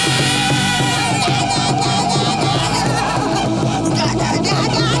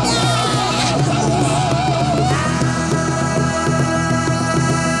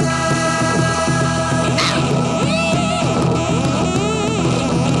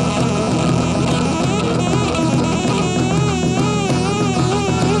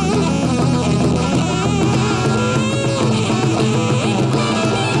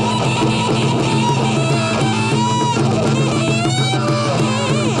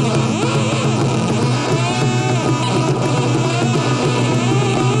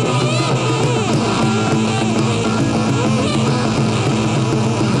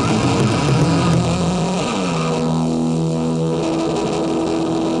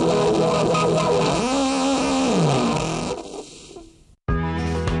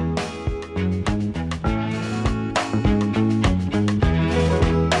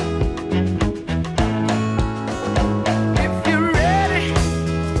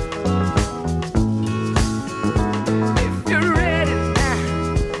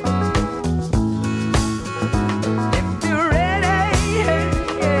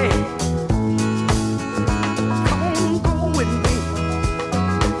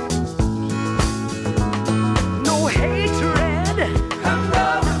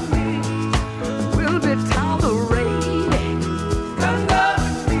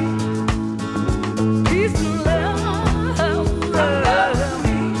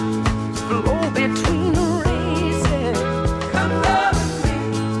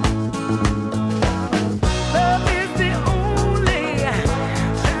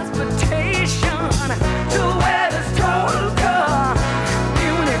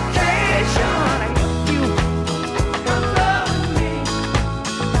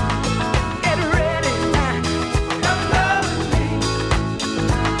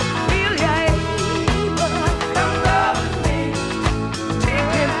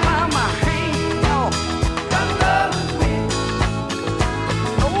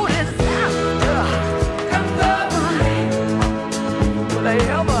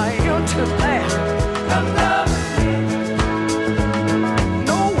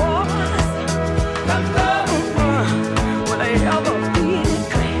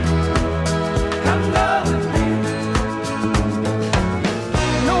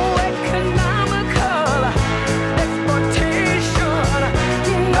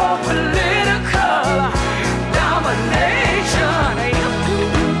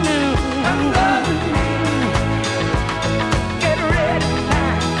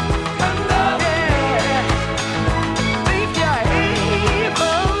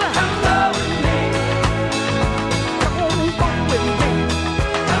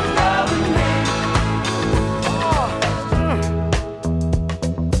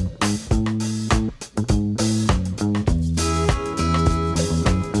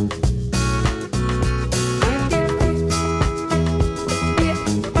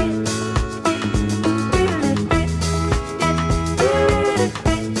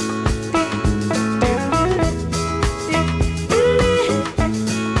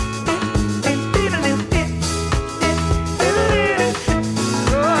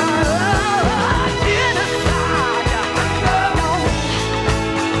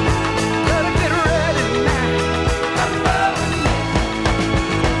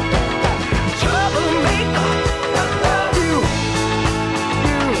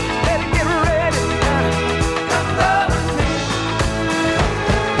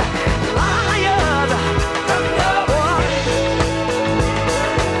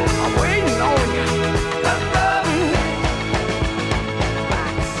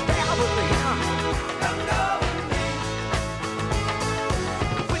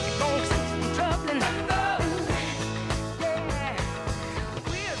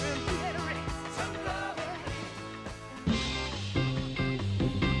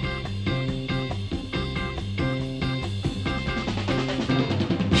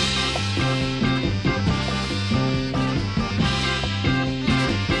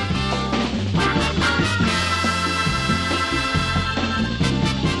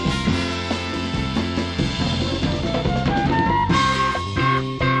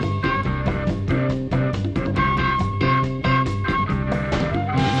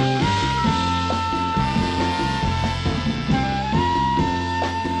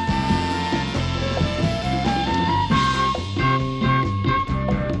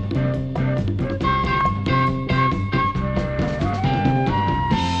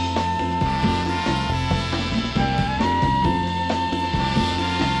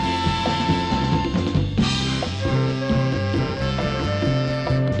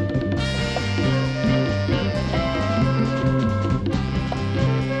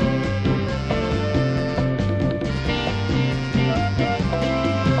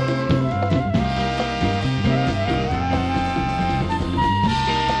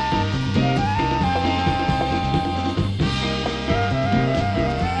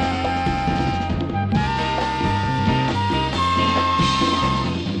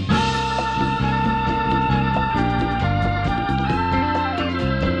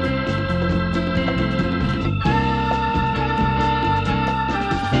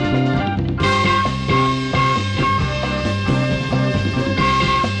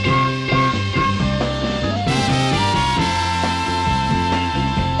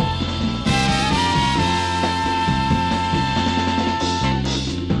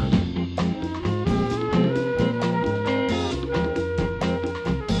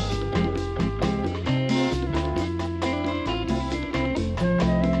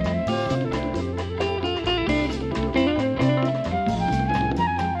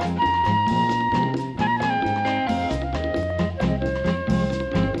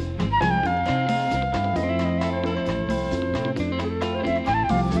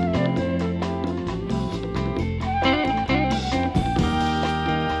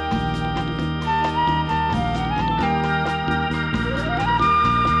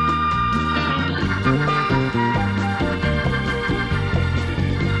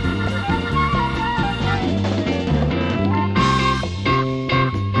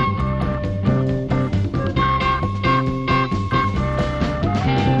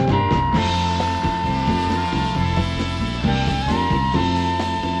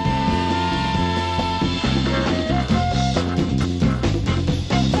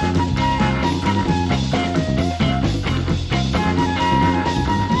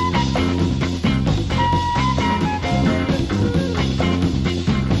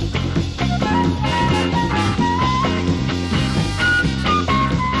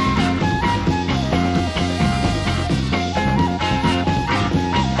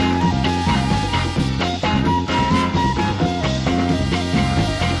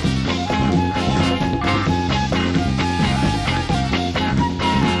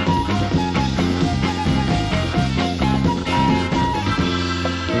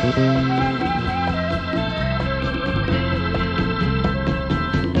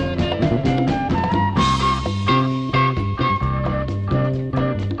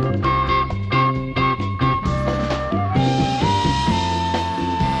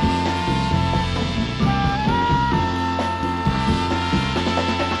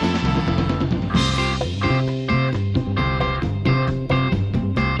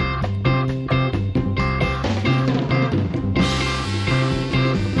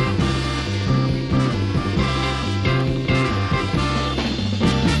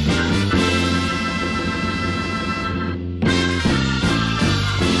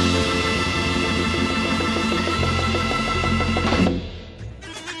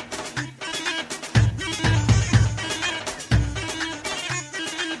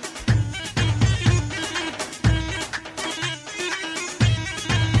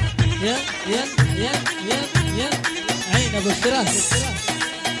 عين ابو الفراس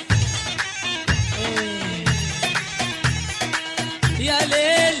يا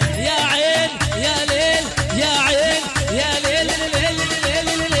ليل يا عين يا ليل يا عين يا ليل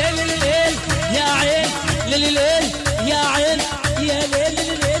يا عين ليل يا عين يا ليل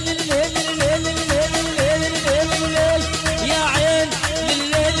يا عين يا عين يا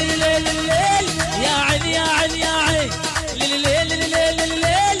عين يا عين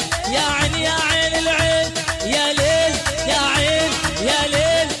يا عين يا عين العين يا ليل يا عين يا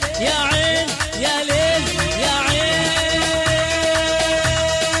ليل يا عين يا ليل يا عين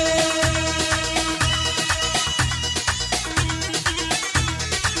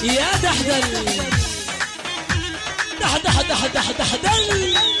يا دحدل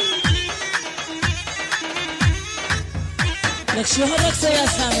دحدل لك شو هالرقصة يا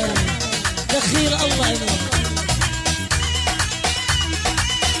سامر دخيل الله ينور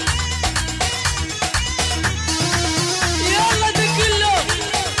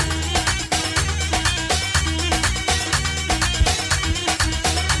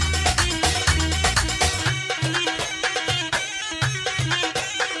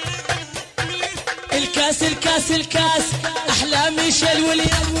الكاس احلامي شل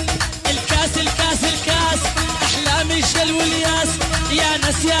والياس الكاس احلامي شل والياس يا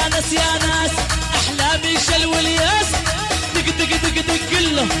ناس يا ناس يا ناس احلامي شل والياس دق دق دق دق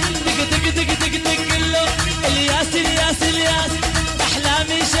له دق دق دق دق دق له الياس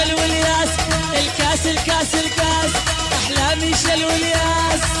احلامي شل والياس الكاس احلامي شل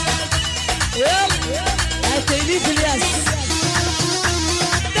والياس يلا اتيني في الياس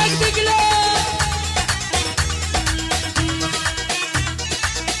دق دق له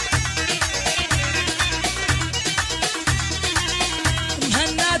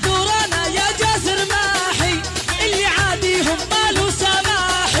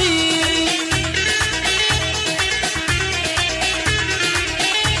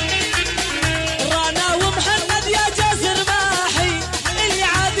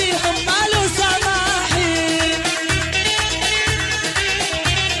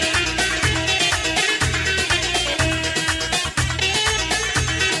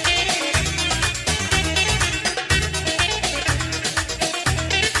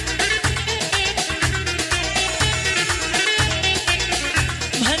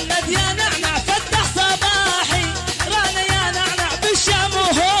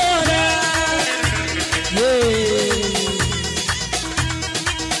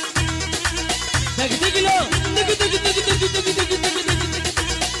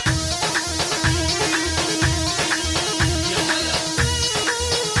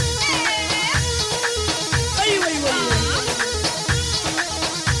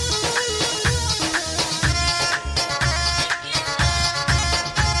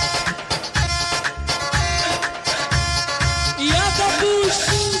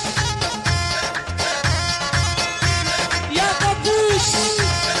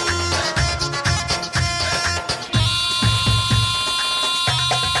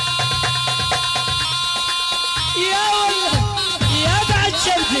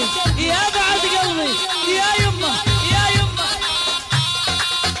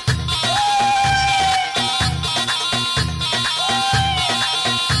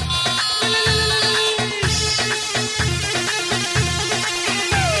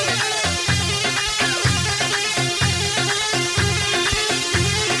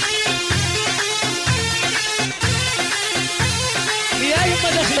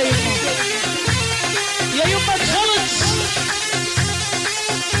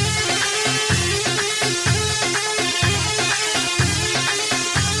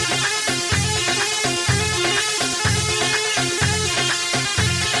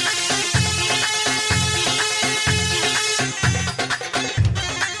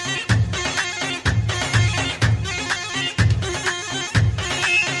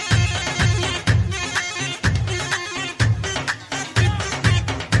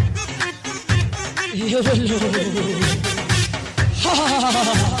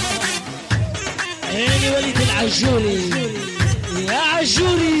عيني وليد العجولي يا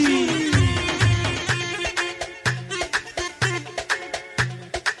عجولي.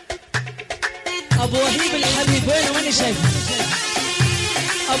 ابو وهيب الحبيب وين شايف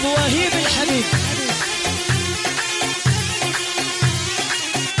ابو وهيب الحبيب.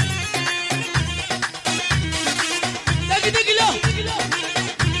 دق دق له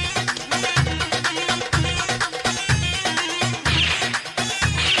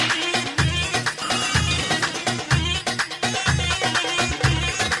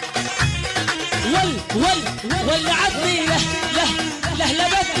ولعتني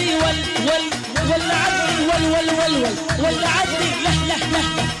لهلبتني ولعتني ولعتني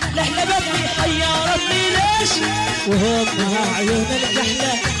لهلبتني حيرتني ليش وهمها عيون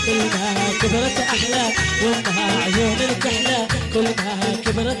الكحلة كل ما كبرت أحلى وهمها عيون الكحلة كل ما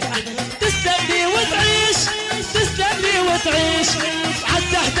كبرت أحلى. تسلم لي وتعيش تسلم لي وتعيش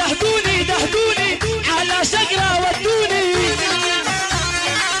عد دهدوني على شجرة ودوني.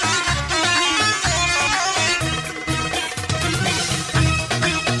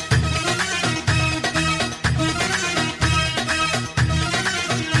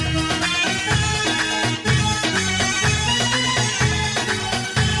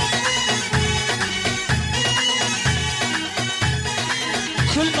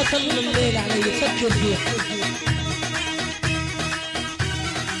 كل ما طل الليل علي فكر فيه.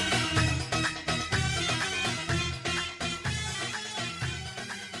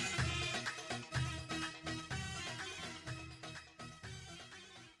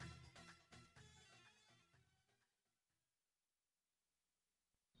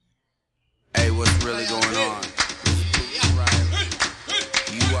 Hey, what's really going on?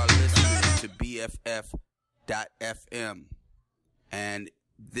 You are listening to BFF.FM. And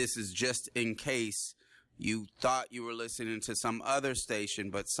this is just in case you thought you were listening to some other station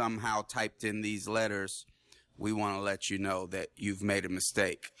but somehow typed in these letters. We want to let you know that you've made a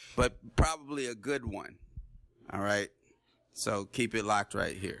mistake, but probably a good one. All right? So keep it locked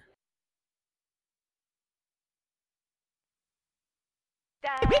right here.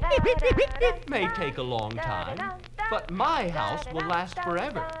 It may take a long time, but my house will last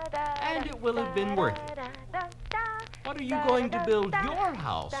forever, and it will have been worth it. What are you going to build your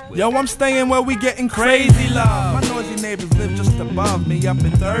house with? Yo, I'm staying where we getting crazy love. My noisy neighbors live just above me up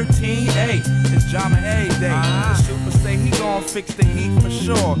in 13A. It's Jama A Day. The super say he gon' fix the heat for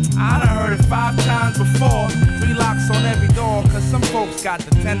sure. I done heard it 5 times before. 3 locks on every door, cause some folks got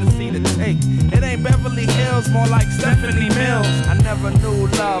the tendency to take. It ain't Beverly Hills, more like Stephanie Mills. I never knew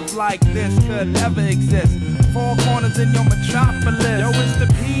love like this could ever exist. 4 corners in your metropolis. Yo, it's the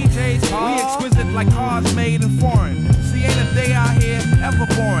PJs. We exquisite like cars made in foreign. See, ain't a day out here ever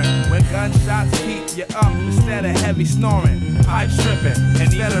boring when gunshots keep you up instead of heavy snoring. Pipes tripping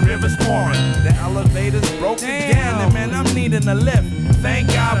instead of rivers pouring. The elevator's broke again, and man, I'm needing a lift. Thank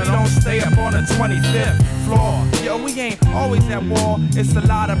God we don't stay up on the 25th floor. Yo, we ain't always at war. It's a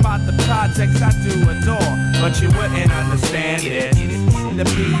lot about the projects I do adore, but you wouldn't understand it. The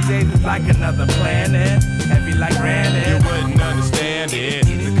PJs is like another planet, heavy like granite. You wouldn't understand it.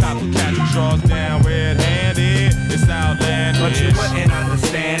 The cops will catch you draws down red-handed. It's outlandish. But you wouldn't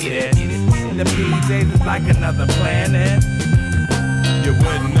understand it. The PJs is like another planet. You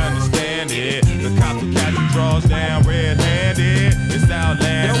wouldn't understand it. The cops will catch you draws down red-handed. It's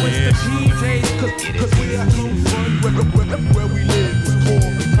outlandish. Yo, it's the PJs, cause we are so fun where we live. It's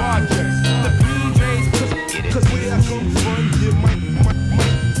called the projects. The PJs, cause we are so fun. You might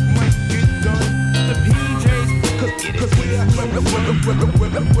get done. The PJs, cause we are so fun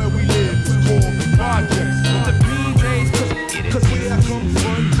where we live. It's called the projects. The PJs, cause we are so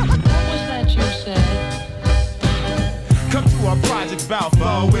fun. What was that you said? Come to our projects about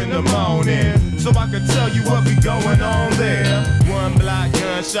 4 in the morning, so I can tell you what be going on there. 1 block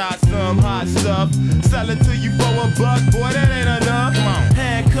gunshot, some hot stuff. Sell it to you for $1, boy, that ain't enough. Come on.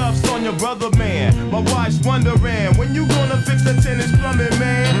 Handcuffs on your brother, man. My wife's wondering when you gonna fix the tennis plumbing,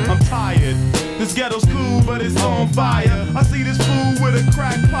 man. I'm tired. This ghetto's cool, but it's on fire. I see this fool with a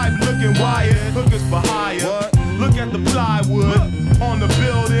crack pipe looking wired. Hookers for hire. What? Look at the plywood on the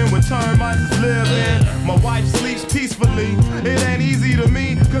building where termites is living. My wife sleeps peacefully. It ain't easy to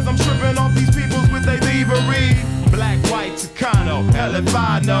me, cause I'm tripping off these peoples with their thievery. Black, white, Chicano,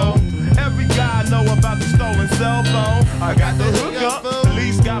 Elefano. Every guy know about the stolen cell phone. I got the hookup,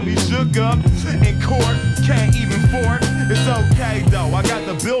 police got me shook up. In court, can't even fort. It's okay though, I got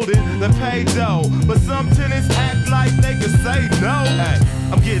the building, the pay dough. But some tenants act like they can say no. Hey,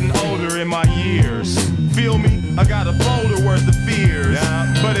 I'm getting older in my years. Feel me? I got a folder worth of fears.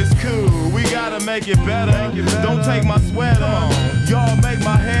 But it's cool, we gotta make it better. Don't take my sweater. Y'all make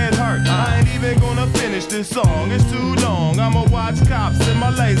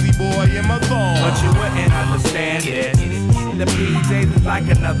but you wouldn't understand it. The PJs is like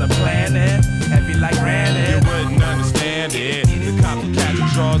another planet, heavy like granite. You wouldn't understand it. The cops will catch you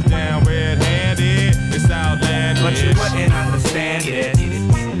draws down red-handed. It's outlandish, but you wouldn't understand it.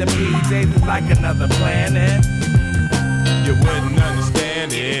 The PJs is like another planet. You wouldn't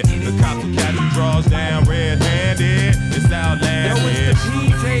understand it. The cops will catch you draws down red-handed. It's outlandish. Yo, it's the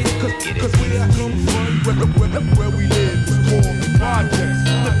PJs, cause where I come from, where we live, it's called projects.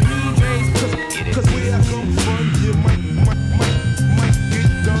 The PJs, cause where I come from, you might get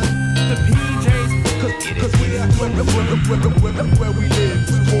done. The PJs, cause where I come from, where we live,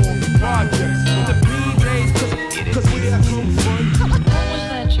 it's called projects. The PJs, cause where I come from. What was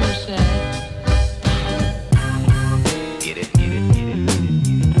that you said? Get it.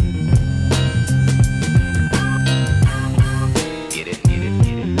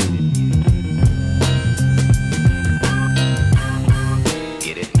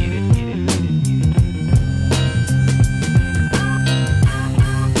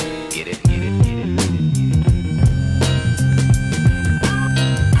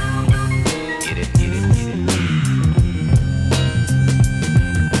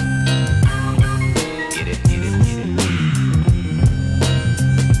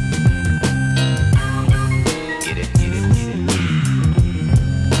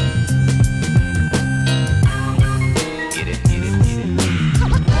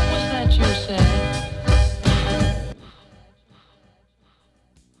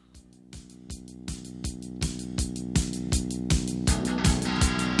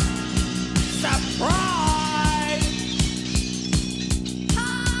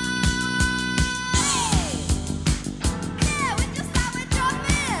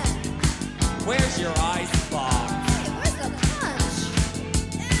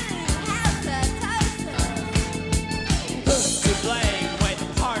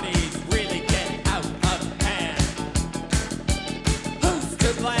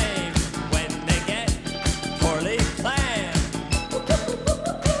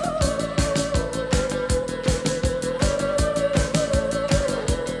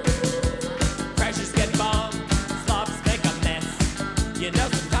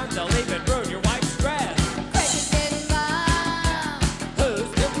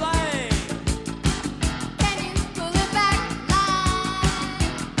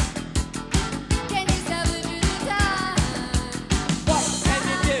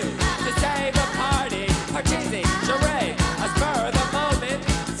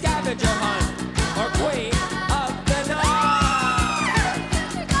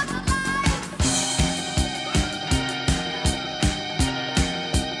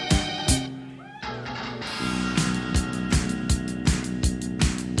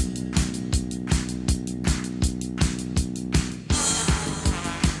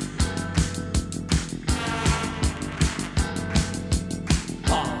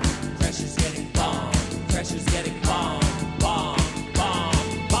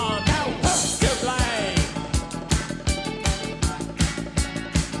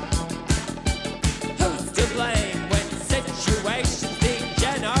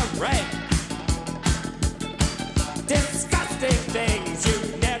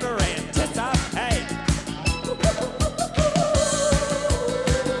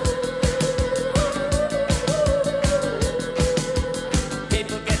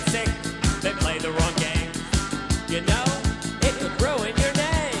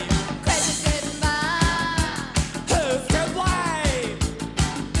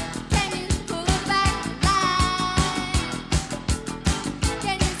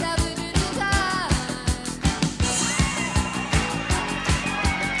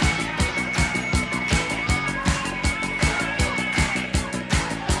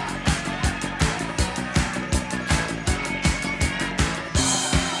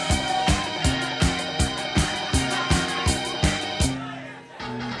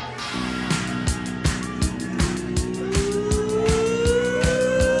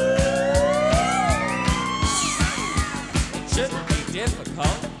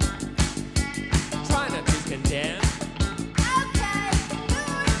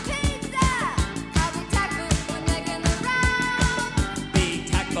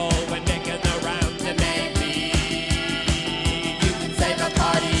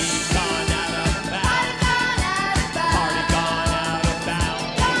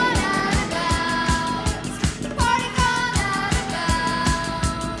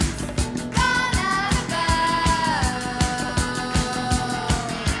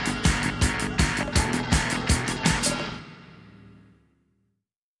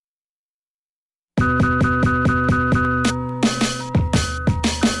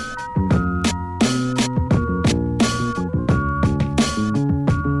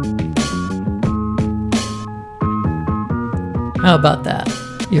 How about that?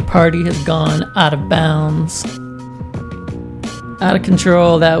 Your party has gone out of bounds. Out of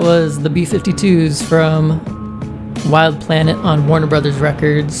control. That was the B-52s from Wild Planet on Warner Brothers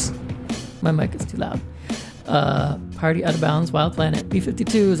Records. My mic is too loud. Party Out of Bounds, Wild Planet.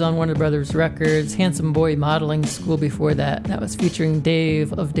 B-52s on Warner Brothers Records. Handsome Boy Modeling School before that. That was featuring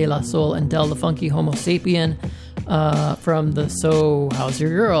Dave of De La Soul and Del the Funky Homo Sapien from the So How's Your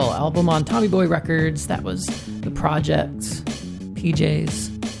Girl album on Tommy Boy Records. That was The Project.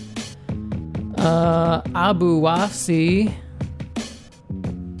 PJs. Abu Wafsi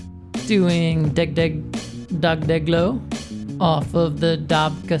doing Deg Dag Deglo off of the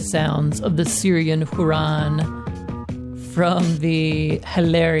Dabka sounds of the Syrian Huran from the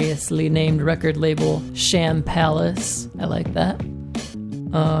hilariously named record label Sham Palace. I like that.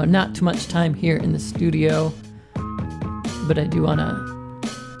 Not too much time here in the studio, but I do want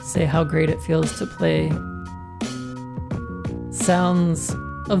to say how great it feels to play sounds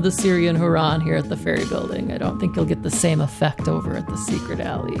of the Syrian Huran here at the Ferry Building. I don't think you'll get the same effect over at the Secret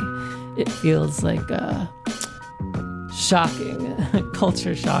Alley. It feels like a shocking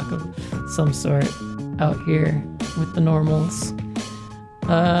culture shock of some sort out here with the normals.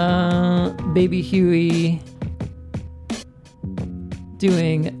 Baby Huey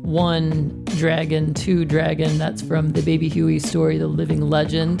doing One Dragon, Two Dragon. That's from the Baby Huey story, The Living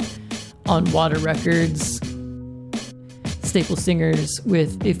Legend, on Water Records. Staple Singers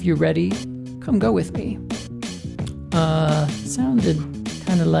with If You're Ready, Come Go With Me. Sounded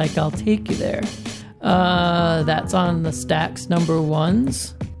kind of like I'll Take You There. That's on the Stax Number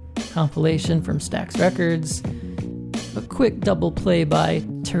Ones compilation from Stax Records. A quick double play by,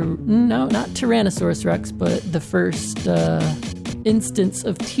 not Tyrannosaurus Rex, but the first instance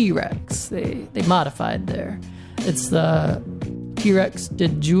of T-Rex. They modified there. It's the T-Rex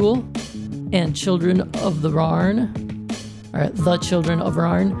did Jewel and Children of the Rarn, or The Children of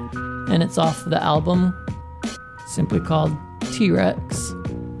Rarn, and it's off the album simply called T-Rex.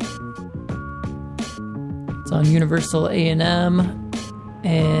 It's on Universal A&M,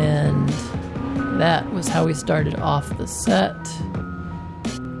 and that was how we started off the set.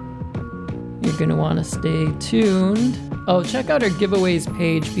 You're going to want to stay tuned. Oh, check out our giveaways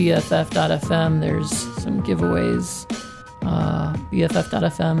page, bff.fm. There's some giveaways.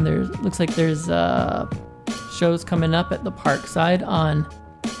 bff.fm. Looks like there's shows coming up at the Parkside on.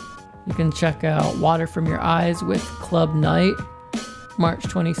 You can check out Water From Your Eyes with Club Night, March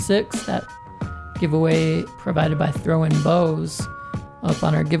 26th. That giveaway provided by Throwin' Bows up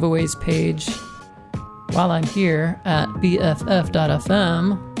on our giveaways page. While I'm here at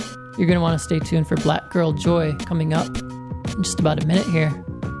bff.fm, you're going to want to stay tuned for Black Girl Joy coming up in just about a minute here.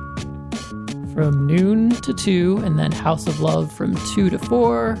 From noon to 2, and then House of Love from 2 to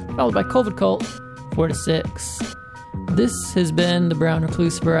 4, followed by COVID Cult 4 to 6. This has been the Brown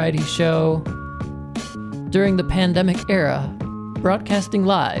Recluse Variety Show during the pandemic era, broadcasting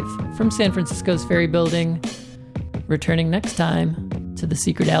live from San Francisco's Ferry Building, returning next time to the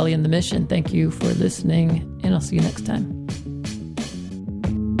Secret Alley and the Mission. Thank you for listening, and I'll see you next time.